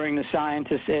during the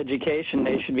scientists' education,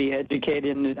 they should be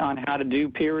educated on how to do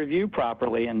peer review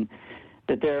properly, and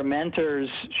that their mentors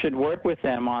should work with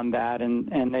them on that,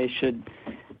 and they should,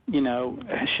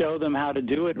 show them how to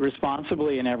do it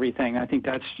responsibly and everything. I think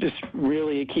that's just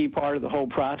really a key part of the whole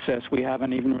process we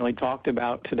haven't even really talked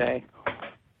about today.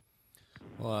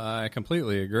 Well, I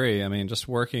completely agree. I mean, just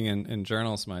working in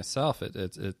journals myself,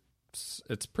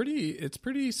 it's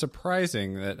pretty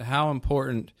surprising that how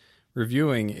important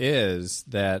reviewing is,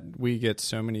 that we get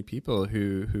so many people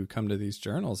who come to these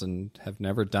journals and have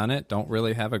never done it, don't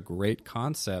really have a great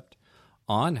concept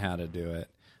on how to do it.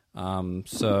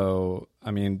 So,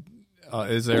 I mean,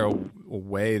 is there a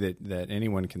way that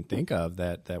anyone can think of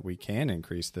that we can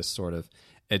increase this sort of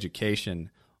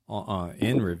education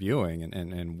in reviewing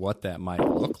and what that might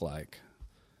look like?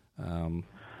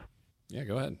 Yeah,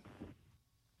 go ahead.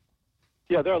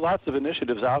 Yeah, there are lots of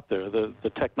initiatives out there.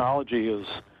 The technology is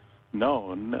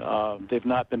known. They've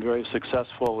not been very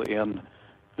successful in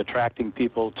attracting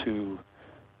people to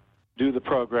do the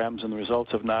programs, and the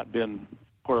results have not been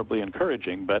horribly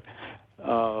encouraging. But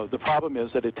the problem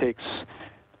is that it takes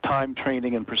time,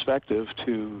 training, and perspective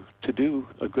to do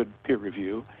a good peer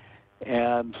review,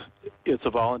 and it's a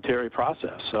voluntary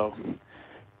process. So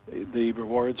the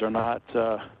rewards are not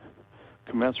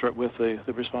commensurate with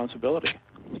the responsibility.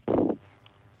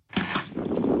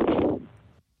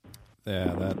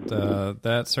 Yeah,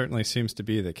 that certainly seems to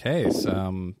be the case.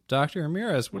 Dr.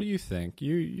 Ramirez, what do you think?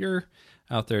 You're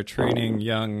out there training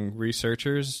young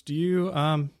researchers. Do you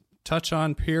touch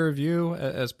on peer review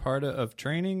as part of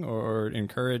training, or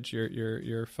encourage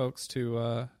your folks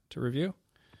to review?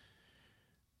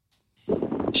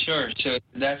 Sure. So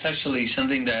that's actually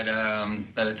something that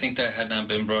I think that had not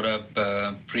been brought up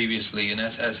previously. And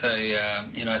as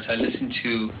I listen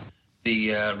to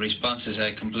the responses,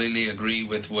 I completely agree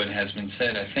with what has been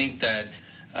said. I think that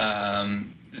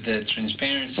the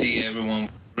transparency, everyone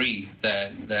would agree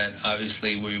that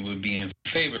obviously we would be in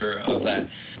favor of that.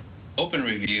 Open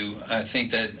review, I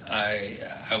think that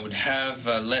I would have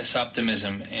less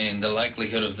optimism in the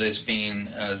likelihood of this being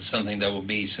something that will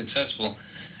be successful.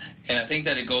 And I think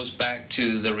that it goes back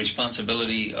to the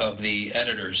responsibility of the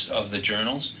editors of the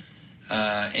journals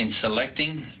in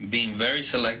selecting, being very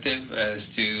selective as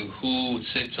to who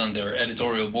sits on their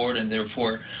editorial board, and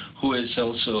therefore who is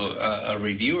also a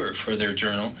reviewer for their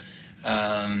journal.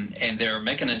 And there are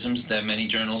mechanisms that many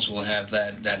journals will have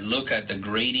that look at the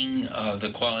grading of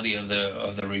the quality of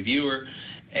the reviewer,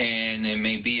 and it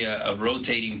may be a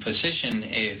rotating position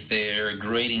if their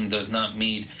grading does not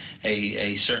meet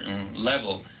a certain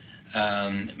level.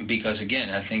 Because again,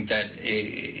 I think that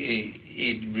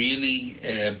it really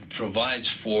provides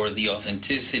for the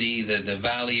authenticity, the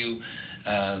value,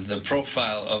 the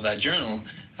profile of that journal,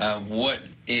 what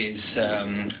is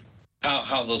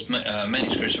how those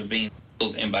manuscripts are being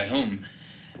built and by whom.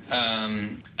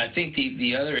 I think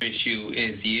the other issue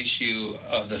is the issue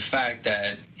of the fact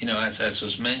that, as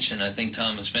was mentioned, I think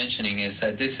Tom was mentioning, is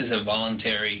that this is a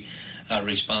voluntary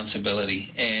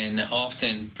responsibility, and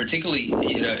often, particularly,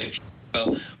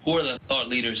 who are the thought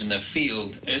leaders in the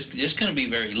field, it's going to be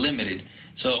very limited.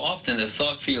 So often the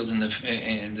thought fields and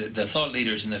the thought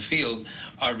leaders in the field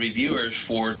are reviewers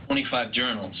for 25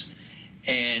 journals,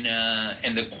 and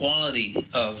the quality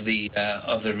of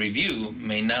the review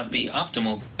may not be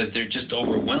optimal, but they're just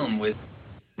overwhelmed with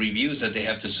reviews that they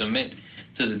have to submit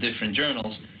to the different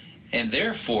journals, and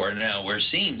therefore now we're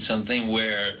seeing something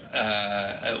where,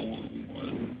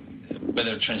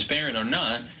 whether transparent or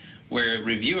not, where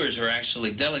reviewers are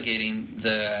actually delegating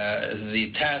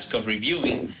the task of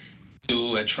reviewing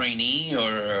to a trainee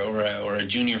or a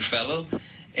junior fellow.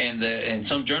 And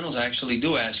some journals actually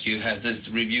do ask you, has this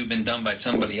review been done by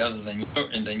somebody other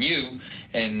than you,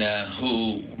 and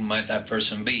who might that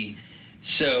person be?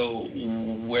 So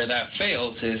where that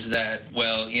fails is that,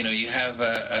 well, you have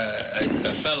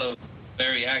a fellow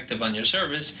very active on your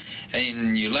service,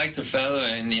 and you like the fellow,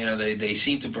 and they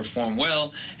seem to perform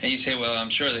well, and you say, well, I'm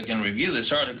sure they can review this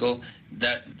article.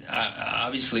 That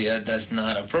obviously that's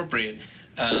not appropriate,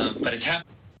 but it's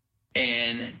happening.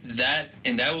 And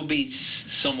that will be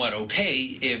somewhat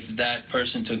okay if that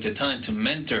person took the time to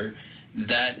mentor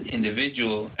that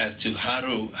individual as to how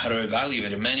to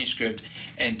evaluate a manuscript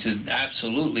and to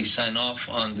absolutely sign off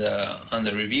on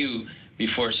the review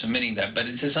before submitting that. But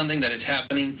it's just something that is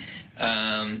happening.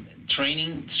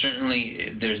 Training,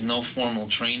 certainly there's no formal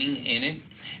training in it.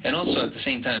 And also at the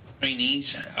same time, trainees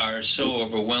are so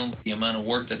overwhelmed with the amount of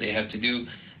work that they have to do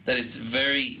that it's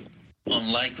very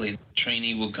unlikely the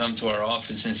trainee will come to our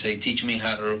office and say, teach me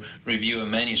how to review a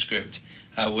manuscript,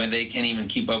 when they can't even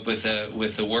keep up with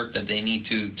the work that they need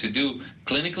to do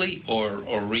clinically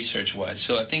or research-wise.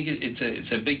 So I think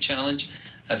it's a big challenge.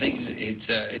 I think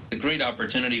it's a great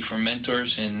opportunity for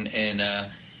mentors, and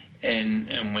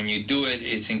when you do it,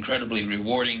 it's incredibly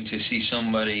rewarding to see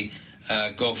somebody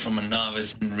go from a novice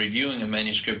in reviewing a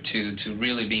manuscript to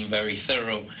really being very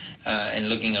thorough and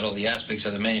looking at all the aspects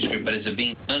of the manuscript. But is it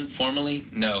being done formally?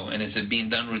 No. And is it being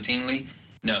done routinely?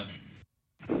 No.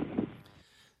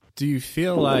 Do you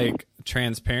feel like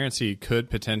transparency could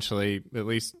potentially, at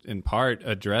least in part,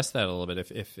 address that a little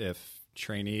bit if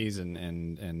trainees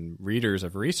and readers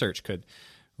of research could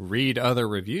read other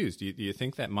reviews? Do you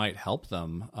think that might help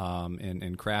them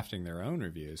in crafting their own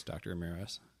reviews, Dr.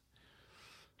 Ramirez?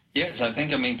 Yes, I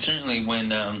think. Certainly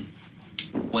when I'm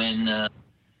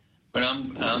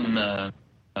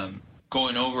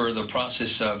going over the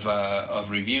process of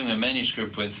reviewing a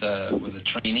manuscript with a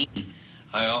trainee,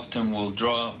 I often will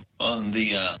draw on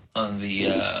the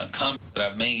comments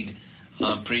that I've made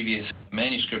on previous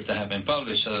manuscripts that have been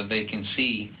published, so that they can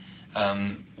see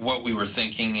what we were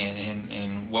thinking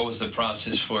and what was the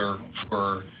process for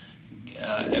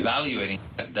evaluating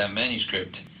that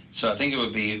manuscript. So I think it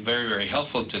would be very, very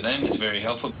helpful to them. It's very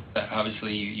helpful.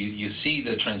 Obviously, you see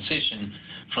the transition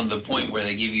from the point where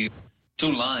they give you 2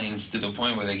 lines to the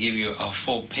point where they give you a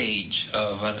full page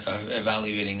of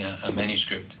evaluating a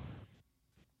manuscript.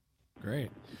 Great.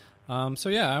 So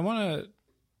yeah, I want to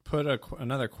put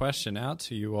another question out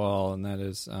to you all, and that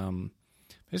is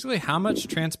basically, how much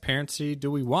transparency do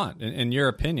we want, in your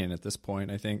opinion, at this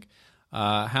point? I think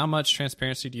how much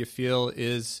transparency do you feel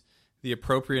is the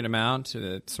appropriate amount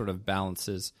that sort of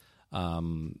balances,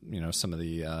 some of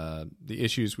the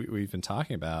issues we've been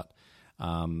talking about?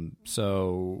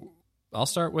 So I'll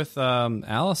start with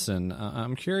Allison.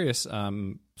 I'm curious,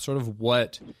 sort of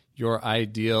what your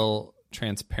ideal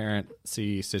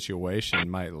transparency situation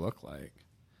might look like.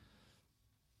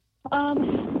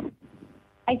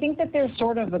 I think that there's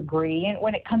sort of agreement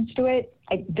when it comes to it.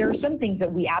 There are some things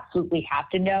that we absolutely have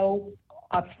to know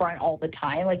up front all the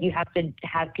time. Like, you have to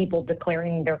have people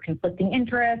declaring their conflicting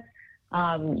interests.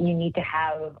 You need to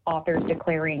have authors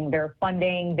declaring their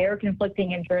funding, their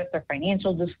conflicting interests, their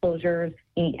financial disclosures.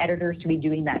 You need editors to be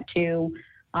doing that too.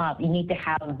 You need to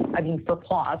have, for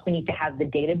PLOS, we need to have the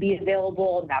data be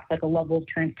available, and that's like a level of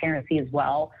transparency as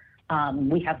well.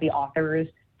 We have the authors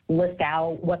list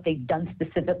out what they've done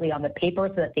specifically on the paper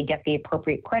so that they get the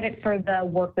appropriate credit for the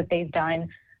work that they've done.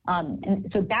 And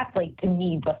so that's, like, to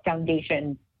me, the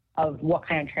foundation of what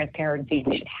kind of transparency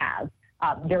we should have.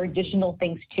 There are additional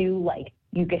things too, like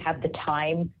you could have the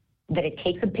time that it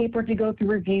takes a paper to go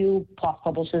through review. PLOS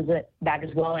publishes that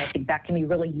as well, and I think that can be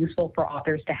really useful for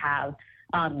authors to have.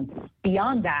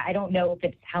 Beyond that, I don't know if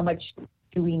it's how much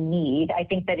do we need. I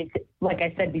think that it's, like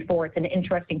I said before, it's an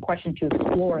interesting question to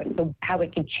explore, so how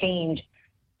it could change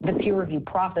the peer review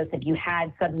process if you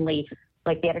had suddenly,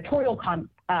 like, the editorial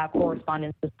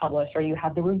correspondence is published, or you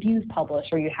have the reviews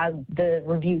published, or you have the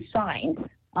reviews signed.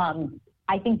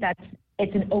 I think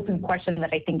it's an open question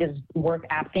that I think is worth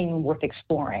asking and worth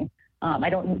exploring.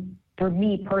 For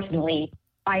me personally,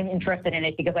 I'm interested in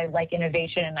it because I like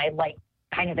innovation and I like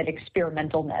kind of an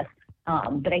experimentalness.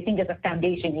 But I think as a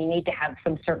foundation, you need to have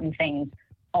some certain things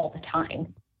all the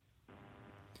time.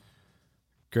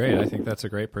 Great. I think that's a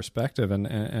great perspective.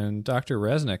 And Dr.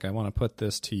 Resnick, I want to put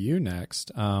this to you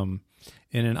next.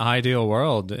 In an ideal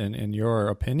world, in your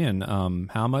opinion,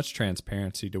 how much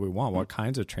transparency do we want? What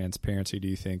kinds of transparency do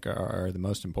you think are the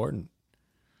most important?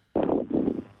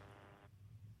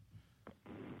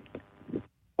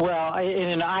 Well, in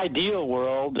an ideal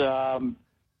world,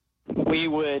 we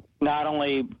would not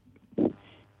only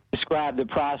describe the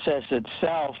process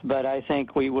itself, but I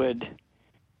think we would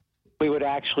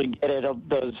actually get at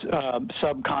those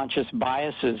subconscious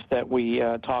biases that we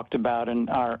talked about in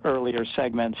our earlier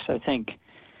segments. I think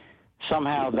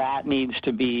somehow that needs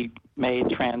to be made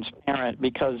transparent,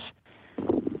 because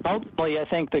ultimately I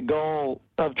think the goal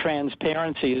of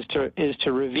transparency is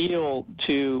to reveal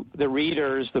to the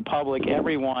readers, the public,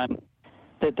 everyone,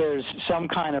 that there's some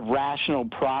kind of rational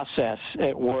process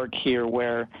at work here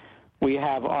where we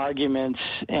have arguments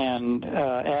and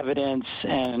evidence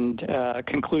and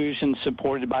conclusions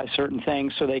supported by certain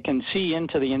things, so they can see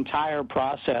into the entire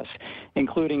process,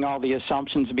 including all the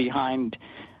assumptions behind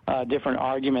different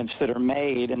arguments that are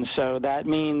made. And so that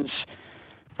means,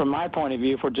 from my point of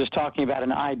view, if we're just talking about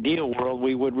an ideal world,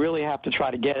 we would really have to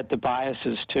try to get at the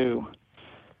biases too.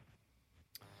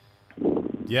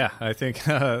 Yeah, I think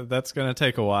that's going to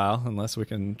take a while, unless we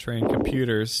can train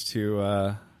computers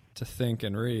to think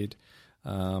and read.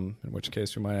 In which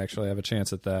case we might actually have a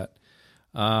chance at that.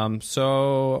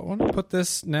 So I want to put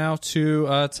this now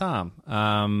to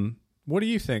Tom. What do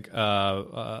you think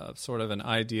sort of an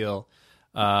ideal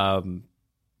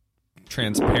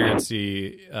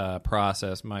transparency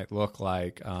process might look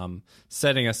like,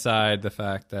 setting aside the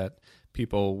fact that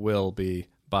people will be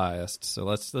biased? So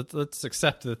let's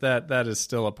accept that is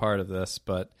still a part of this,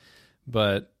 but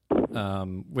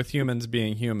with humans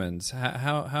being humans,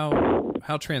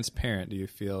 how transparent do you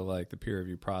feel like the peer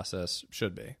review process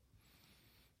should be?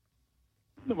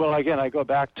 Well, again, I go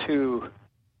back to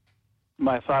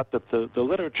my thought that the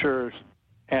literature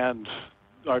and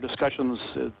our discussions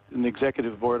in the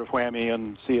executive board of WWAMI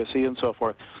and CSE and so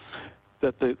forth,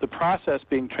 that the process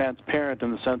being transparent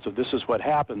in the sense of this is what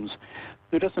happens,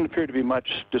 there doesn't appear to be much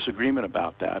disagreement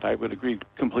about that. I would agree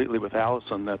completely with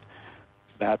Allison that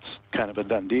that's kind of a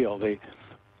done deal.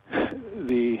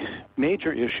 The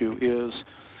major issue is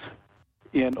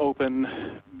in open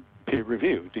peer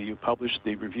review. Do you publish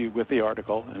the review with the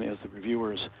article, and is the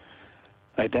reviewer's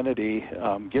identity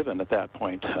given at that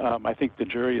point? I think the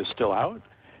jury is still out.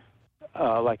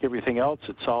 Like everything else,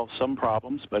 it solves some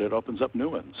problems, but it opens up new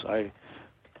ones. I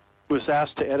was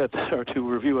asked to edit or to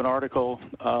review an article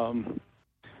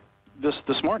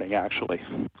this morning, actually,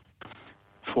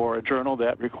 for a journal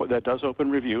that does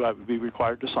open review. I would be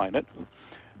required to sign it.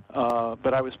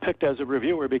 But I was picked as a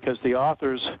reviewer because the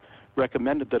authors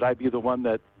recommended that I be the one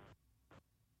that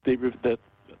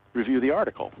review the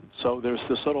article. So there's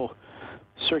this little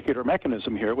circular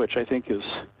mechanism here, which I think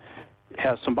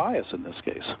has some bias in this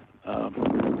case.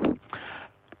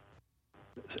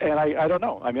 And I don't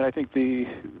know. I mean, I think the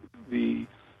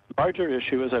larger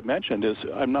issue, as I've mentioned, is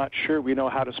I'm not sure we know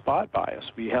how to spot bias.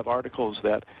 We have articles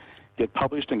that get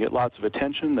published and get lots of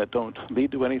attention that don't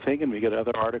lead to anything, and we get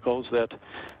other articles that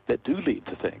do lead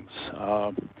to things.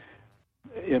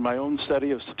 In my own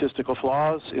study of statistical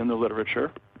flaws in the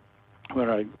literature, when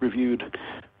I reviewed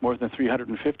more than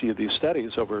 350 of these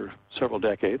studies over several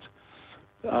decades,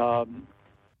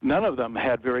 none of them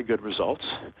had very good results,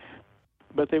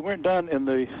 but they weren't done in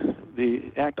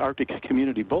the Arctic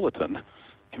Community Bulletin,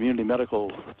 Community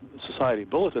Medical Society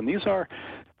Bulletin.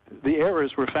 The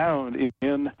errors were found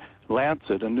in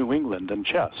Lancet and New England and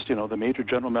Chest, the major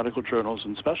general medical journals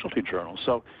and specialty journals.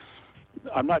 So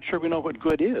I'm not sure we know what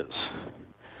good is,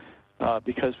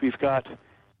 because we've got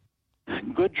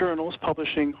good journals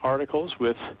publishing articles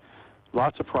with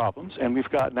lots of problems, and we've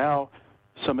got now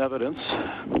some evidence,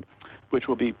 which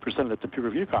will be presented at the Peer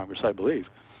Review Congress, I believe,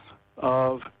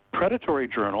 of predatory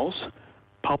journals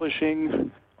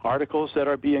publishing articles that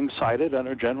are being cited and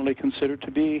are generally considered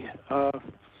to be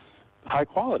high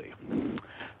quality.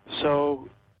 So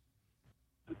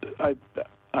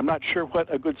I'm not sure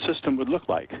what a good system would look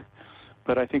like,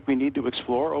 but I think we need to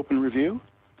explore open review,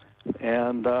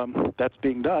 and that's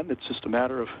being done. It's just a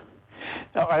matter of...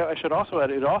 I should also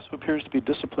add, it also appears to be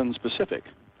discipline specific.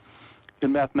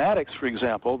 In mathematics, for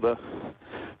example, the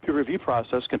peer review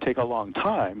process can take a long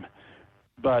time,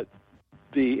 but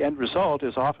the end result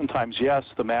is oftentimes, yes,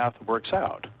 the math works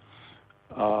out,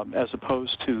 as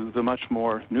opposed to the much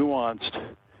more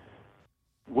nuanced,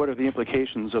 what are the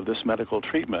implications of this medical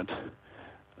treatment,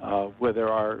 where there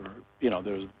are,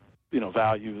 there's,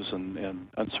 values and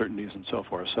uncertainties and so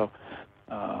forth. So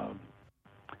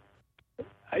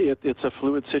it's a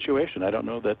fluid situation. I don't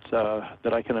know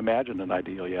that I can imagine an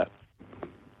ideal yet.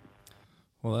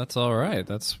 Well, that's all right.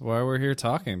 That's why we're here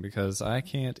talking, because I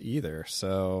can't either.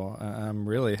 So I'm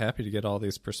really happy to get all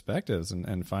these perspectives.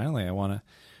 And finally, I want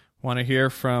to hear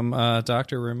from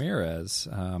Dr. Ramirez,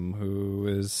 who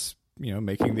is,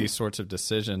 making these sorts of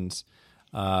decisions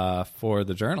for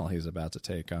the journal he's about to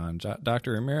take on.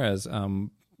 Dr. Ramirez,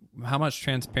 how much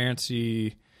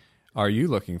transparency are you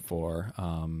looking for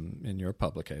in your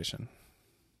publication?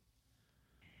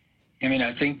 I mean,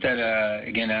 I think that,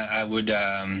 again, I would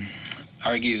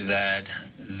argue that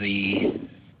the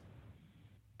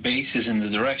basis and the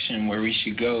direction where we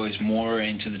should go is more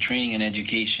into the training and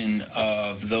education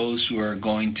of those who are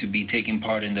going to be taking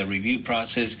part in the review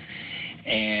process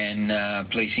and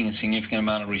placing a significant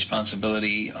amount of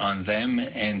responsibility on them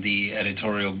and the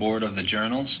editorial board of the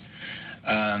journals.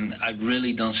 I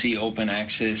really don't see open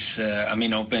access,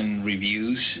 open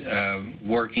reviews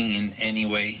working in any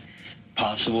way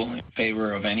possible in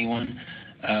favor of anyone.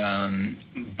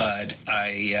 But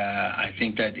I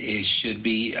think that it should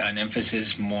be an emphasis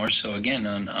more so, again,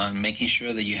 on making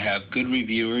sure that you have good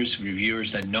reviewers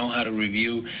that know how to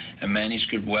review a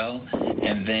manuscript well,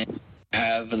 and then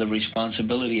have the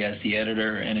responsibility as the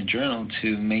editor in a journal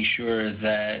to make sure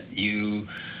that you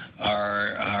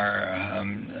are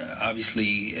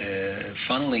obviously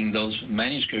funneling those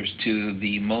manuscripts to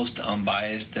the most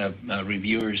unbiased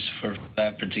reviewers for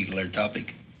that particular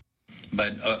topic.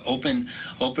 But open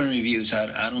reviews,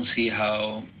 I don't see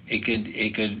how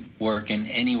it could work in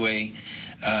any way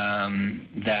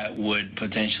that would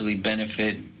potentially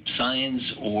benefit science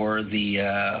or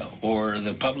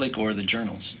the public or the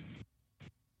journals.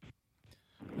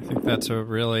 I think that's a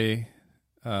really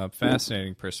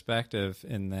fascinating perspective,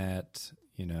 in that,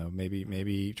 you know,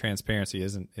 maybe transparency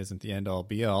isn't the end all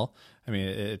be all. I mean,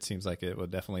 it seems like it would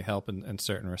definitely help in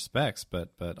certain respects, but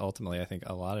ultimately, I think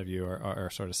a lot of you are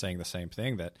sort of saying the same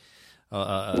thing, that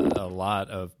a lot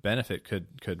of benefit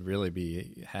could really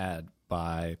be had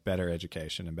by better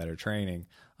education and better training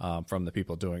from the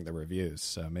people doing the reviews.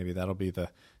 So maybe that'll be the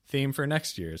theme for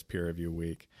next year's Peer Review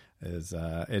Week, is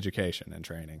education and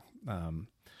training.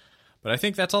 But I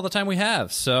think that's all the time we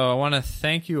have. So I want to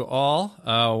thank you all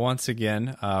once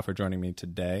again for joining me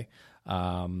today.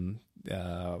 Want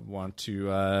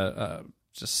to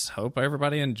just hope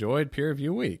everybody enjoyed Peer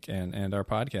Review Week and our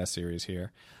podcast series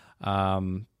here.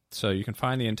 So you can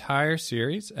find the entire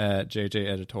series at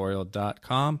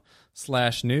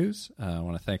jjeditorial.com/news. I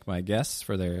want to thank my guests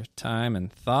for their time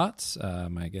and thoughts.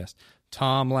 My guest,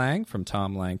 Tom Lang from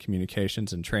Tom Lang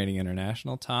Communications and Training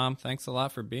International. Tom, thanks a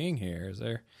lot for being here. Is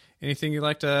there anything you'd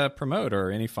like to promote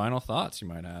or any final thoughts you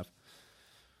might have?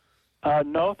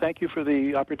 No, thank you for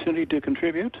the opportunity to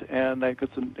contribute, and I think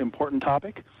it's an important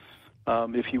topic.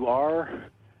 If you are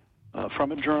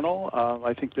from a journal,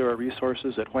 I think there are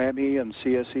resources at WHAMI and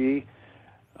CSE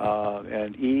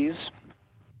and EASE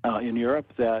in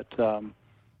Europe that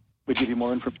would give you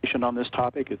more information on this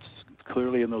topic. It's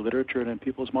clearly in the literature and in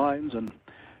people's minds, and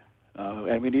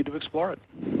we need to explore it.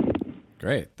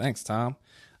 Great. Thanks, Tom.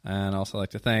 And I'd also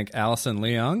like to thank Allison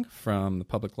Leung from the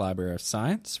Public Library of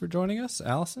Science for joining us.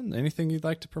 Allison, anything you'd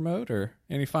like to promote or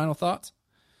any final thoughts?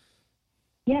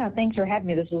 Yeah, thanks for having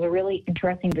me. This was a really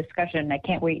interesting discussion. I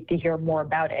can't wait to hear more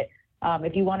about it.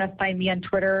 If you want to find me on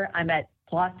Twitter, I'm at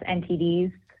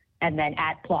 +NTDs, and then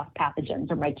at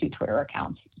 +pathogens are my two Twitter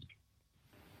accounts.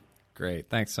 Great.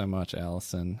 Thanks so much,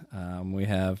 Allison. We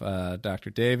have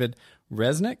Dr. David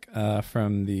Resnick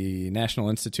from the National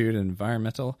Institute of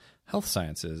Environmental Health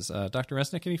Sciences. Dr.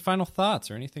 Resnick, any final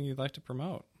thoughts or anything you'd like to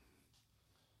promote?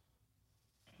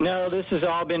 No, this has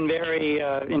all been very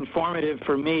informative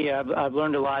for me. I've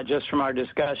learned a lot just from our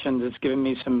discussions. It's given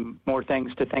me some more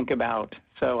things to think about.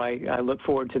 So I look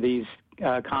forward to these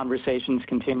conversations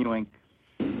continuing.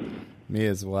 Me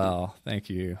as well. Thank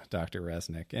you, Dr.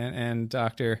 Resnick. And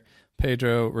Dr.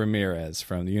 Pedro Ramirez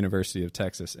from the University of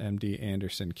Texas MD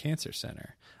Anderson Cancer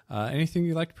Center. Anything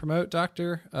you'd like to promote,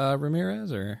 Dr.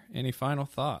 Ramirez, or any final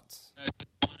thoughts?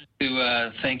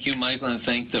 To thank you, Michael, and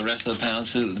thank the rest of the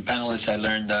panelists. I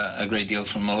learned a great deal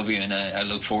from all of you, and I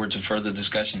look forward to further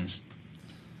discussions.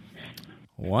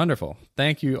 Wonderful.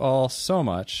 Thank you all so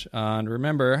much. And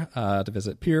remember to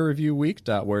visit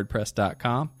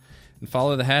peerreviewweek.wordpress.com and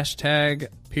follow the hashtag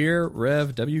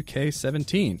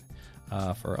PeerRevWK17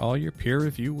 for all your Peer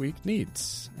Review Week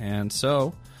needs. And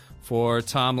so, for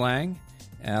Tom Lang,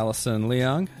 Allison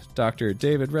Leung, Dr.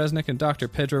 David Resnick, and Dr.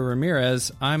 Pedro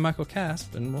Ramirez, I'm Michael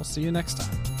Kasp, and we'll see you next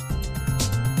time.